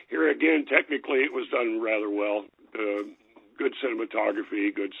 Here again, technically it was done rather well. Good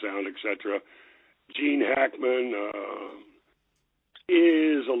cinematography, good sound, etc. Gene Hackman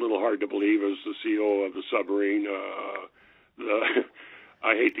is a little hard to believe as the CEO of the submarine.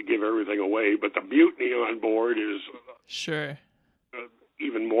 I hate to give everything away, but the mutiny on board is sure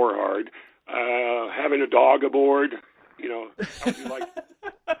even more hard. Having a dog aboard, how do you like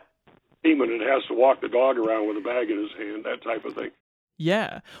demon that has to walk the dog around with a bag in his hand, that type of thing.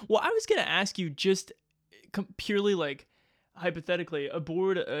 Yeah. Well, I was going to ask you just purely like hypothetically,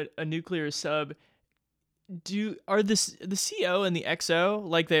 aboard a nuclear sub, are the CO and the XO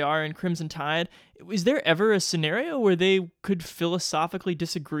like they are in Crimson Tide? Is there ever a scenario where they could philosophically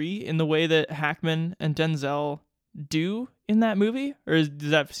disagree in the way that Hackman and Denzel do in that movie, or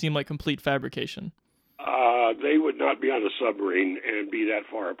does that seem like complete fabrication? They would not be on a submarine and be that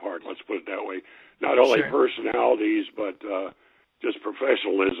far apart. Let's put it that way. Not only personalities, but just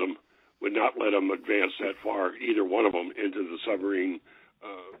professionalism would not let them advance that far, either one of them, into the submarine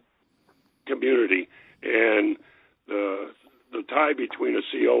community. And the tie between a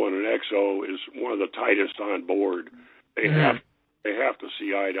CO and an XO is one of the tightest on board. They have to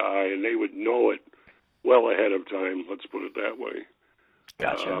see eye to eye, and they would know it well ahead of time. Let's put it that way.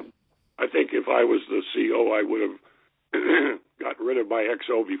 Gotcha. I think if I was the CO, I would have got rid of my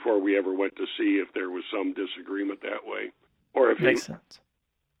XO before we ever went to see if there was some disagreement that way, or if makes sense,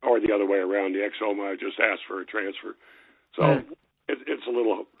 or the other way around. The XO might just ask for a transfer. So it's a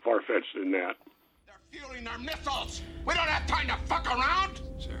little far-fetched in that. Fueling their missiles! We don't have time to fuck around!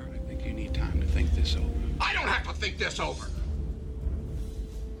 Sir, I think you need time to think this over. I don't have to think this over!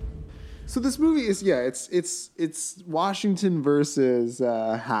 So this movie is, it's Washington versus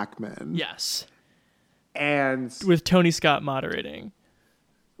Hackman. Yes. And with Tony Scott moderating.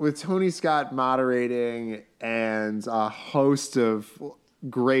 And a host of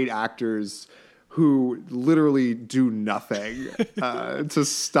great actors who literally do nothing to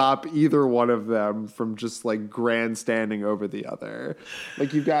stop either one of them from just like grandstanding over the other.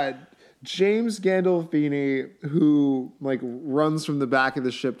 Like you've got James Gandolfini, who like runs from the back of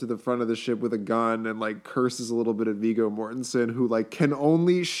the ship to the front of the ship with a gun and like curses a little bit at Viggo Mortensen, who like can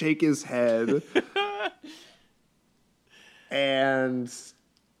only shake his head. And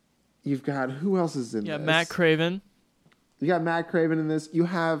you've got, who else is in this? Matt Craven. You got Matt Craven in this. You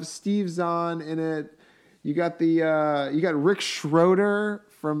have Steve Zahn in it. You got you got Rick Schroeder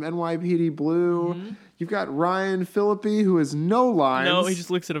from NYPD Blue. Mm-hmm. You've got Ryan Phillippe, who has no lines. No, he just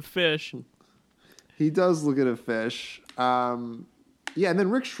looks at a fish. He does look at a fish. And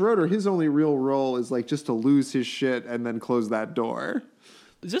then Rick Schroeder, his only real role is like just to lose his shit and then close that door.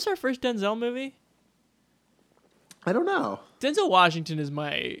 Is this our first Denzel movie? I don't know. Denzel Washington is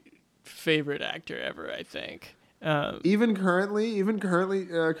my favorite actor ever, I think. Even current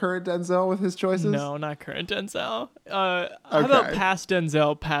Denzel with his choices? No, not current Denzel. How about past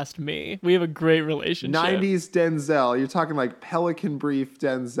Denzel, past me? We have a great relationship. 90s Denzel. You're talking like Pelican Brief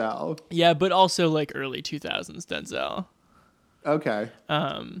Denzel. Yeah, but also like early 2000s Denzel. Okay.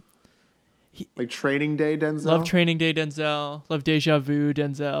 Like Training Day Denzel? Love Training Day Denzel. Love Deja Vu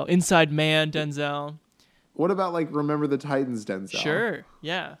Denzel. Inside Man Denzel. What about like Remember the Titans Denzel? Sure,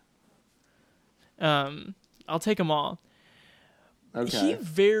 yeah. I'll take them all. Okay. He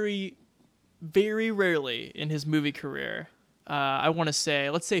very, very rarely in his movie career, I want to say,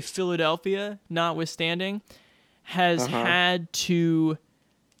 let's say Philadelphia, notwithstanding, has had to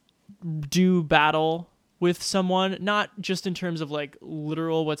do battle with someone, not just in terms of like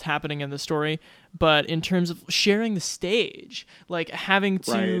literal what's happening in the story, but in terms of sharing the stage, like having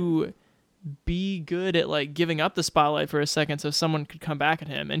to be good at like giving up the spotlight for a second so someone could come back at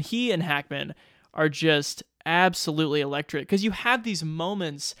him. And he and Hackman are just absolutely electric, because you have these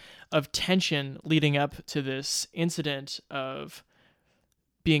moments of tension leading up to this incident of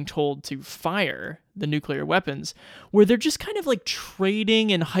being told to fire the nuclear weapons, where they're just kind of like trading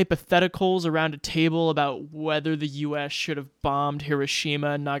in hypotheticals around a table about whether the U.S. should have bombed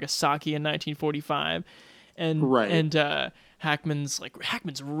Hiroshima and Nagasaki in 1945, and Hackman's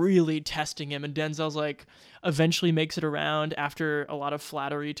really testing him, and Denzel's like eventually makes it around after a lot of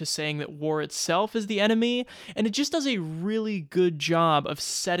flattery to saying that war itself is the enemy, and it just does a really good job of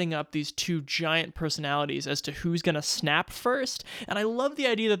setting up these two giant personalities as to who's gonna snap first. And I love the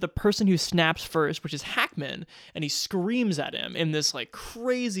idea that the person who snaps first, which is Hackman, and he screams at him in this like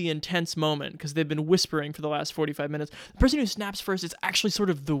crazy intense moment because they've been whispering for the last 45 minutes. The person who snaps first is actually sort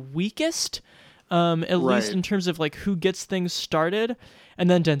of the weakest, at least in terms of like who gets things started, and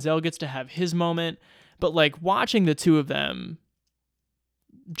then Denzel gets to have his moment. But like watching the two of them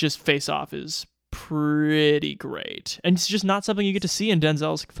just face off is pretty great, and it's just not something you get to see in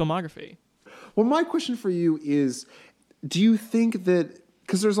Denzel's filmography. Well, my question for you is, do you think that,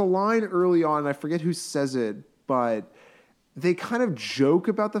 because there's a line early on, I forget who says it, but they kind of joke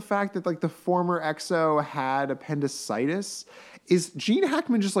about the fact that like the former XO had appendicitis. Is Gene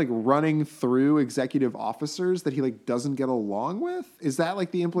Hackman just like running through executive officers that he like doesn't get along with? Is that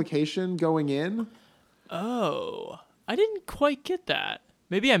like the implication going in? Oh, I didn't quite get that.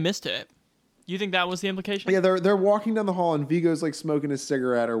 Maybe I missed it. You think that was the implication? Yeah, they're walking down the hall and Vigo's like smoking a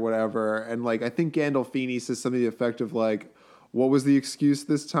cigarette or whatever, and like I think Gandolfini says something to the effect of like, "What was the excuse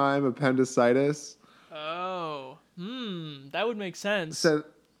this time? Appendicitis." Oh, that would make sense. So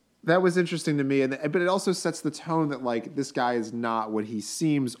that was interesting to me, but it also sets the tone that like this guy is not what he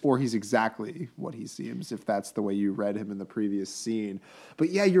seems, or he's exactly what he seems, if that's the way you read him in the previous scene. But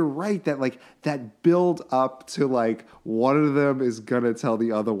yeah, you're right that like that build up to like one of them is gonna tell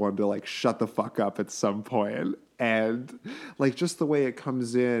the other one to like shut the fuck up at some point. And like just the way it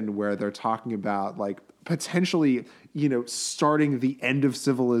comes in where they're talking about like potentially, starting the end of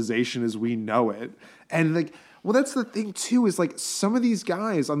civilization as we know it. And like, well, that's the thing too, is like some of these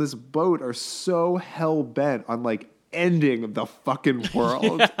guys on this boat are so hell bent on like ending the fucking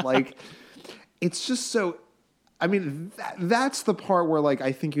world. Yeah. Like, it's just so, I mean, that's the part where like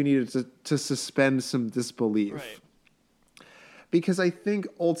I think you needed to suspend some disbelief. Right. Because I think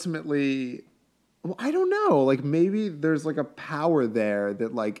ultimately, well, I don't know, like maybe there's like a power there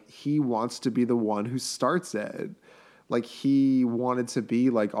that like he wants to be the one who starts it. Like he wanted to be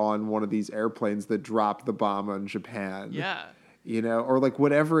like on one of these airplanes that dropped the bomb on Japan. Yeah. Or like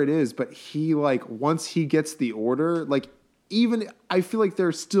whatever it is. But he like, once he gets the order, like even I feel like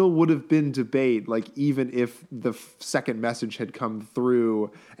there still would have been debate, like even if the second message had come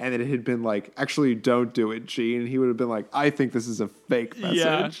through and it had been like, actually don't do it, Gene. He would have been like, I think this is a fake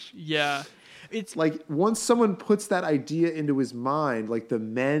message. Yeah. It's like once someone puts that idea into his mind, like the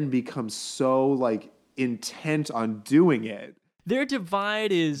men become so like intent on doing it. Their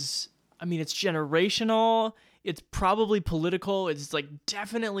divide is, I mean, it's generational, it's probably political, it's like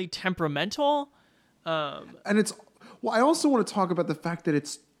definitely temperamental. And it's, well, I also want to talk about the fact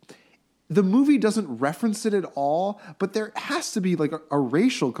that the movie doesn't reference it at all, but there has to be like a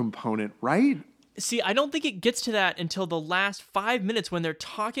racial component, right? See, I don't think it gets to that until the last 5 minutes when they're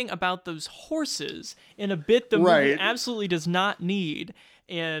talking about those horses in a bit the movie absolutely does not need.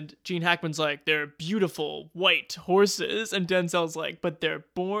 And Gene Hackman's like, they're beautiful white horses. And Denzel's like, but they're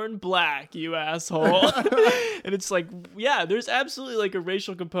born black, you asshole. And it's like, yeah, there's absolutely like a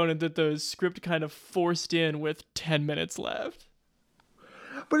racial component that the script kind of forced in with 10 minutes left.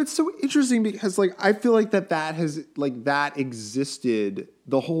 But it's so interesting because like I feel like that has like that existed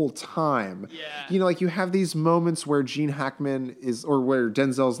the whole time. Yeah. Like you have these moments where Gene Hackman where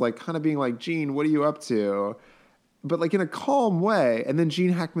Denzel's like kind of being like, Gene, what are you up to? But like in a calm way, and then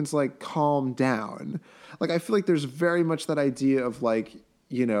Gene Hackman's like, calm down. Like I feel like there's very much that idea of like,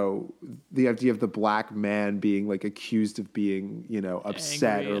 the idea of the black man being like accused of being,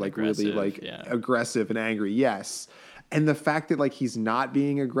 upset angry or like really like yeah. aggressive and angry. Yes. And the fact that like he's not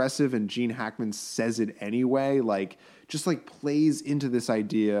being aggressive and Gene Hackman says it anyway, like just like plays into this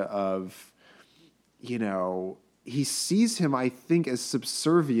idea of, he sees him, I think, as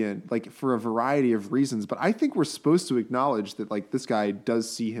subservient, like for a variety of reasons. But I think we're supposed to acknowledge that like this guy does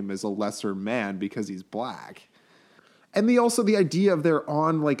see him as a lesser man because he's black. And the idea of they're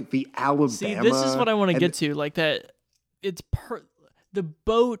on like the Alabama. See, this is what I want to get to. Like that, the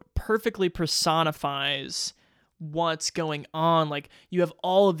boat perfectly personifies what's going on. Like you have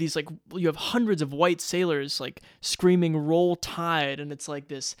all of these, like you have hundreds of white sailors like screaming "Roll Tide," and it's like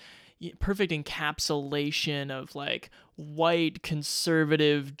this perfect encapsulation of like white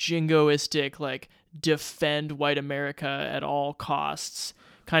conservative jingoistic like defend white America at all costs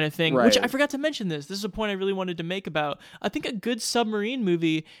kind of thing. Right. Which I forgot to mention this is a point I really wanted to make about, I think a good submarine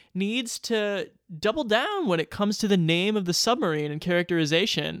movie needs to double down when it comes to the name of the submarine and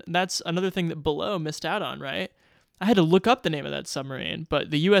characterization. That's another thing that Below missed out on, right? I had to look up the name of that submarine,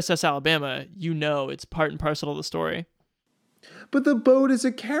 but the USS Alabama, it's part and parcel of the story. But the boat is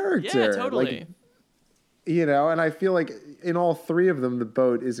a character. Yeah, totally. Like, you know, and I feel like in all three of them, the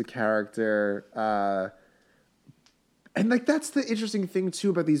boat is a character. And like that's the interesting thing too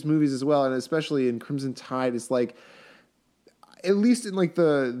about these movies as well, and especially in Crimson Tide, is like, at least in like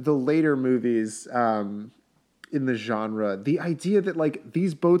the later movies in the genre, the idea that like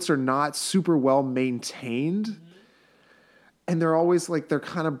these boats are not super well maintained, and they're always like they're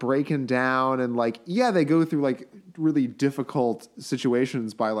kind of breaking down, and like they go through like really difficult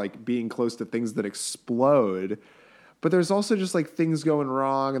situations by like being close to things that explode. But there's also just like things going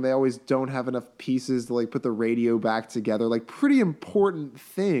wrong, and they always don't have enough pieces to like put the radio back together, like pretty important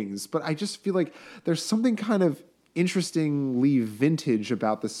things. But I just feel like there's something kind of interestingly vintage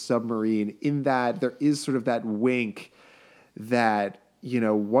about the submarine in that there is sort of that wink that, you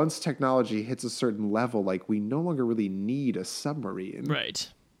know, once technology hits a certain level, like we no longer really need a submarine. Right.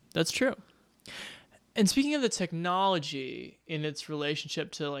 That's true. And speaking of the technology in its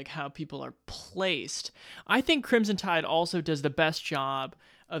relationship to like how people are placed, I think Crimson Tide also does the best job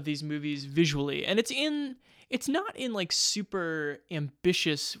of these movies visually. And it's not in like super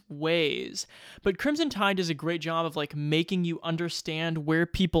ambitious ways, but Crimson Tide does a great job of like making you understand where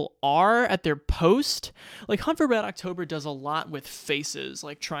people are at their post. Like Hunt for Red October does a lot with faces,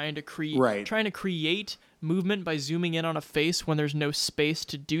 like trying to create movement by zooming in on a face when there's no space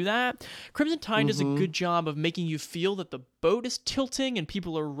to do that. Crimson Tide does a good job of making you feel that the boat is tilting and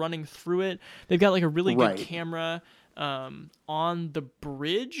people are running through it. They've got like a really good camera on the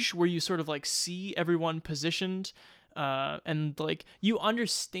bridge where you sort of like see everyone positioned, and like you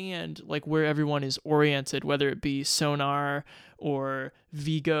understand like where everyone is oriented, whether it be sonar or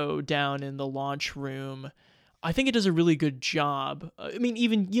Vigo down in the launch room. I think it does a really good job. I mean,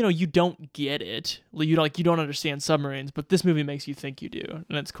 even, you know, you don't get it. You don't understand submarines, but this movie makes you think you do,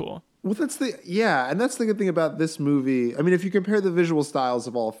 and it's cool. Well, that's the good thing about this movie. I mean, if you compare the visual styles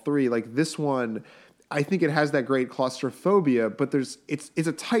of all three, like this one, I think it has that great claustrophobia, but it's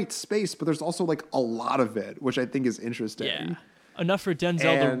a tight space, but there's also like a lot of it, which I think is interesting. Yeah, enough for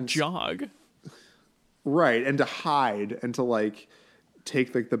Denzel to jog. Right, and to hide and to like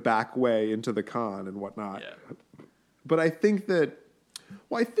take like the back way into the con and whatnot. Yeah. But I think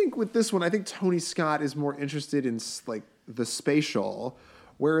with this one, I think Tony Scott is more interested in like the spatial,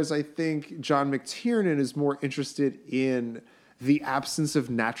 whereas I think John McTiernan is more interested in the absence of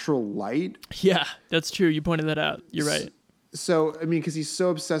natural light. Yeah, that's true. You pointed that out. You're right. So, I mean, because he's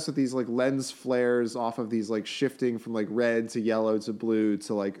so obsessed with these like lens flares off of these like shifting from like red to yellow to blue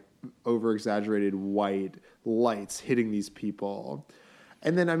to like over exaggerated white lights hitting these people.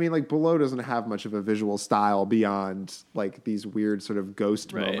 And then, I mean, like, Below doesn't have much of a visual style beyond, like, these weird sort of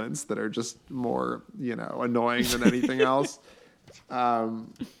ghost moments that are just more, you know, annoying than anything else.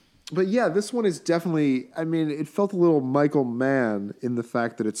 But, yeah, this one is definitely, I mean, it felt a little Michael Mann in the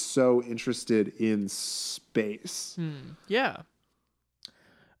fact that it's so interested in space. Yeah.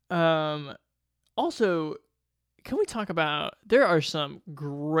 Also, can we talk about, there are some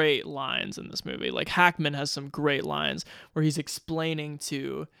great lines in this movie. Like Hackman has some great lines where he's explaining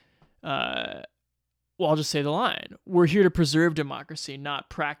to, I'll just say the line, "We're here to preserve democracy, not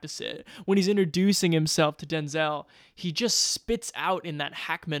practice it." When he's introducing himself to Denzel, he just spits out in that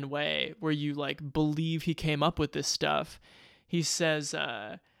Hackman way where you like believe he came up with this stuff. He says,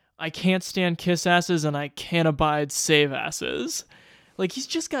 "I can't stand kiss asses and I can't abide save asses." Like, he's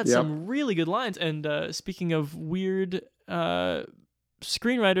just got some really good lines. And speaking of weird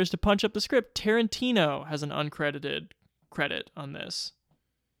screenwriters to punch up the script, Tarantino has an uncredited credit on this.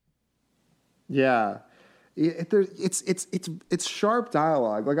 Yeah. It's sharp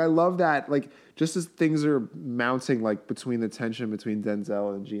dialogue. Like, I love that. Like, just as things are mounting, like, between the tension between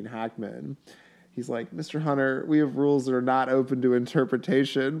Denzel and Gene Hackman, he's like, "Mr. Hunter, we have rules that are not open to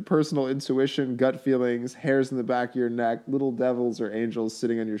interpretation. Personal intuition, gut feelings, hairs in the back of your neck, little devils or angels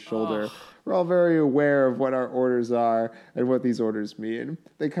sitting on your shoulder. We're all very aware of what our orders are and what these orders mean.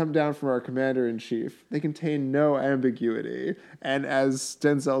 They come down from our commander-in-chief. They contain no ambiguity." And as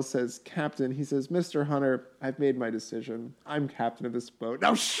Denzel says, "Captain," he says, "Mr. Hunter, I've made my decision. I'm captain of this boat.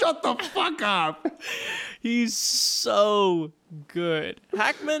 Now shut the fuck up." He's so good.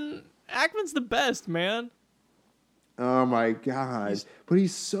 Hackman's the best, man. Oh my God. But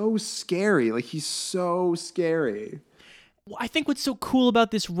he's so scary. Like, he's so scary. Well, I think what's so cool about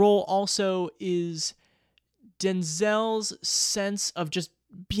this role also is Denzel's sense of just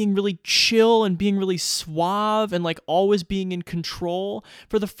being really chill and being really suave and like always being in control.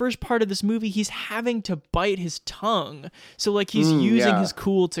 For the first part of this movie, he's having to bite his tongue. So like he's using his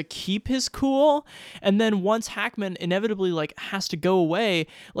cool to keep his cool. And then once Hackman inevitably like has to go away,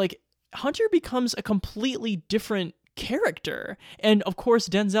 like Hunter becomes a completely different character. And of course,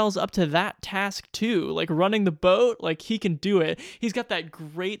 Denzel's up to that task too. Like running the boat, like he can do it. He's got that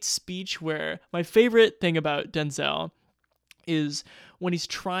great speech where my favorite thing about Denzel is when he's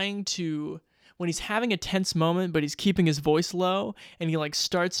having a tense moment, but he's keeping his voice low, and he like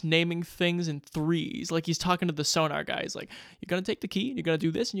starts naming things in threes. Like he's talking to the sonar guy. He's like, you're going to take the key, you're going to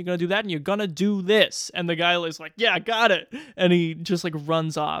do this, and you're going to do that, and you're going to do this. And the guy is like, yeah, I got it. And he just like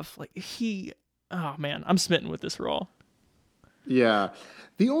runs off. Like oh man, I'm smitten with this role. Yeah.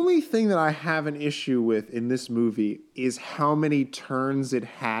 The only thing that I have an issue with in this movie is how many turns it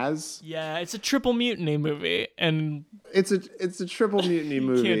has. Yeah, it's a triple mutiny movie, and it's a triple mutiny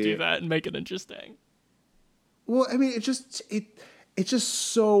movie. You can't do that and make it interesting. Well, I mean, it's just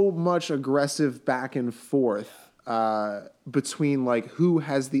so much aggressive back and forth between like who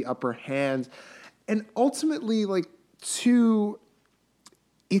has the upper hand, and ultimately like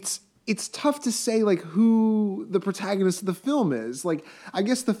it's tough to say like who the protagonist of the film is. Like, I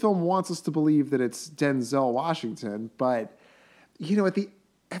guess the film wants us to believe that it's Denzel Washington, but you know, at the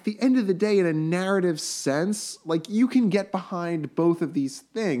end of the day, in a narrative sense, like you can get behind both of these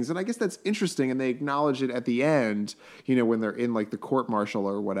things. And I guess that's interesting. And they acknowledge it at the end, you know, when they're in like the court martial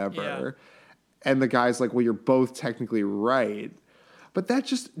or whatever. Yeah. And the guy's like, well, you're both technically right. But that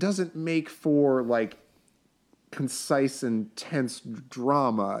just doesn't make for like concise and tense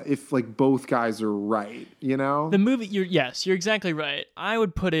drama if like both guys are right, you know? The movie, you're exactly right. I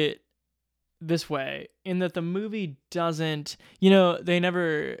would put it this way, in that the movie doesn't, you know, they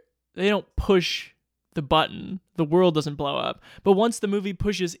don't push the button, the world doesn't blow up. But once the movie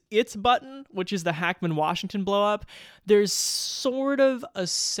pushes its button, which is the Hackman Washington blow up, there's sort of a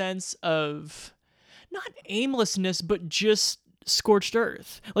sense of not aimlessness, but just scorched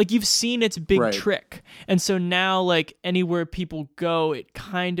earth. Like you've seen its big trick. And so now like anywhere people go, it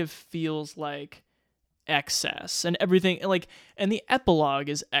kind of feels like excess and everything, like, and the epilogue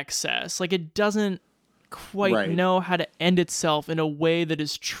is excess. Like it doesn't quite know how to end itself in a way that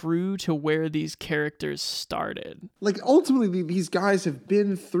is true to where these characters started. Like ultimately these guys have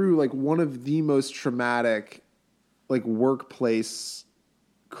been through like one of the most traumatic like workplace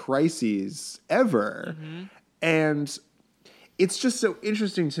crises ever. Mm-hmm. And it's just so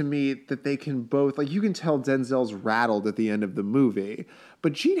interesting to me that they can both, like, you can tell Denzel's rattled at the end of the movie,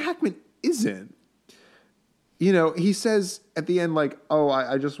 but Gene Hackman isn't. You know, he says at the end, like, oh,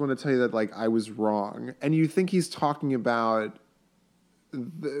 I just want to tell you that, like, I was wrong. And you think he's talking about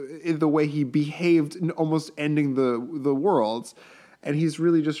the way he behaved in almost ending the world. And he's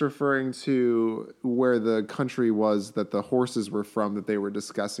really just referring to where the country was that the horses were from that they were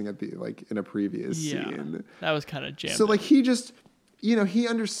discussing at the like in a previous scene. That was kind of jammed. So like he just, you know, he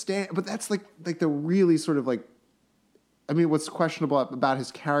understands, but that's like the really sort of like, I mean, what's questionable about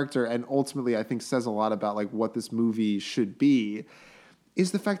his character and ultimately I think says a lot about like what this movie should be is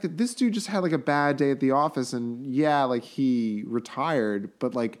the fact that this dude just had like a bad day at the office and yeah, like he retired,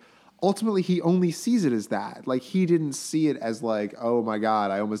 but like ultimately, he only sees it as that. Like, he didn't see it as like, oh my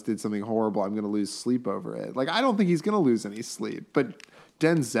God, I almost did something horrible. I'm going to lose sleep over it. Like, I don't think he's going to lose any sleep. But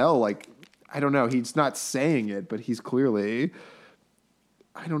Denzel, like, I don't know. He's not saying it, but he's clearly,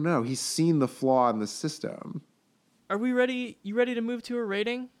 I don't know. He's seen the flaw in the system. Are we ready? You ready to move to a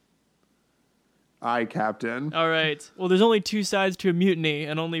rating? Aye, Captain. All right. Well, there's only 2 sides to a mutiny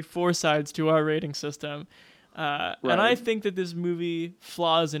and only 4 sides to our rating system. And I think that this movie,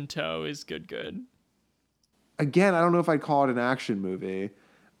 flaws in tow, is good. Again, I don't know if I'd call it an action movie.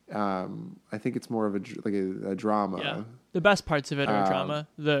 I think it's more of a drama. Yeah. The best parts of it are a drama.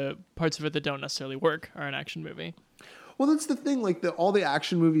 The parts of it that don't necessarily work are an action movie. Well, that's the thing. Like all the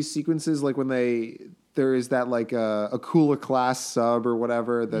action movie sequences, like when there is that like a Kula class sub or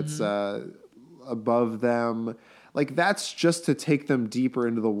whatever that's above them. Like, that's just to take them deeper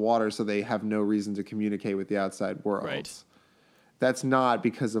into the water so they have no reason to communicate with the outside world. Right. That's not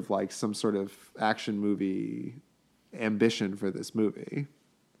because of, like, some sort of action movie ambition for this movie.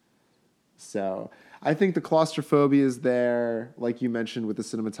 So, I think the claustrophobia is there, like you mentioned, with the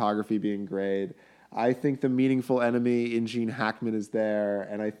cinematography being great. I think the meaningful enemy in Gene Hackman is there,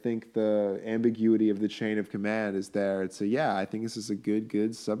 and I think the ambiguity of the chain of command is there. So, yeah, I think this is a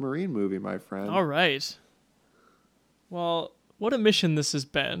good submarine movie, my friend. All right. Well, what a mission this has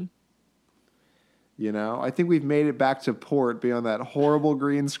been. You know, I think we've made it back to port beyond that horrible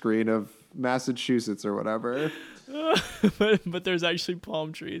green screen of Massachusetts or whatever. but there's actually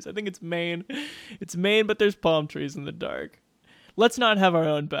palm trees. I think it's Maine. It's Maine, but there's palm trees in the dark. Let's not have our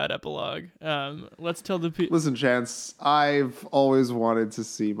own bad epilogue. Let's tell the people. Listen, Chance, I've always wanted to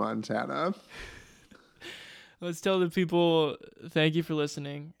see Montana. Let's tell the people, thank you for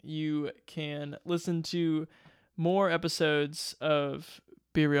listening. You can listen to more episodes of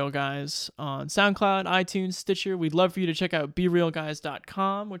Be Real Guys on SoundCloud, iTunes, Stitcher. We'd love for you to check out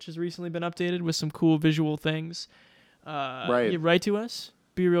BeRealGuys.com, which has recently been updated with some cool visual things. You write to us,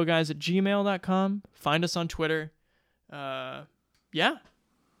 BeRealGuys@gmail.com. Find us on Twitter. Yeah.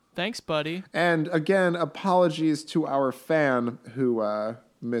 Thanks, buddy. And again, apologies to our fan who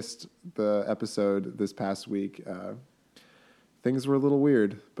missed the episode this past week. Things were a little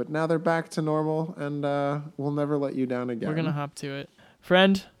weird, but now they're back to normal, and we'll never let you down again. We're going to hop to it.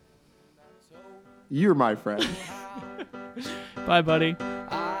 Friend. You're my friend. Bye, buddy.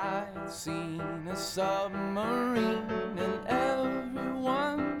 I've seen a submarine and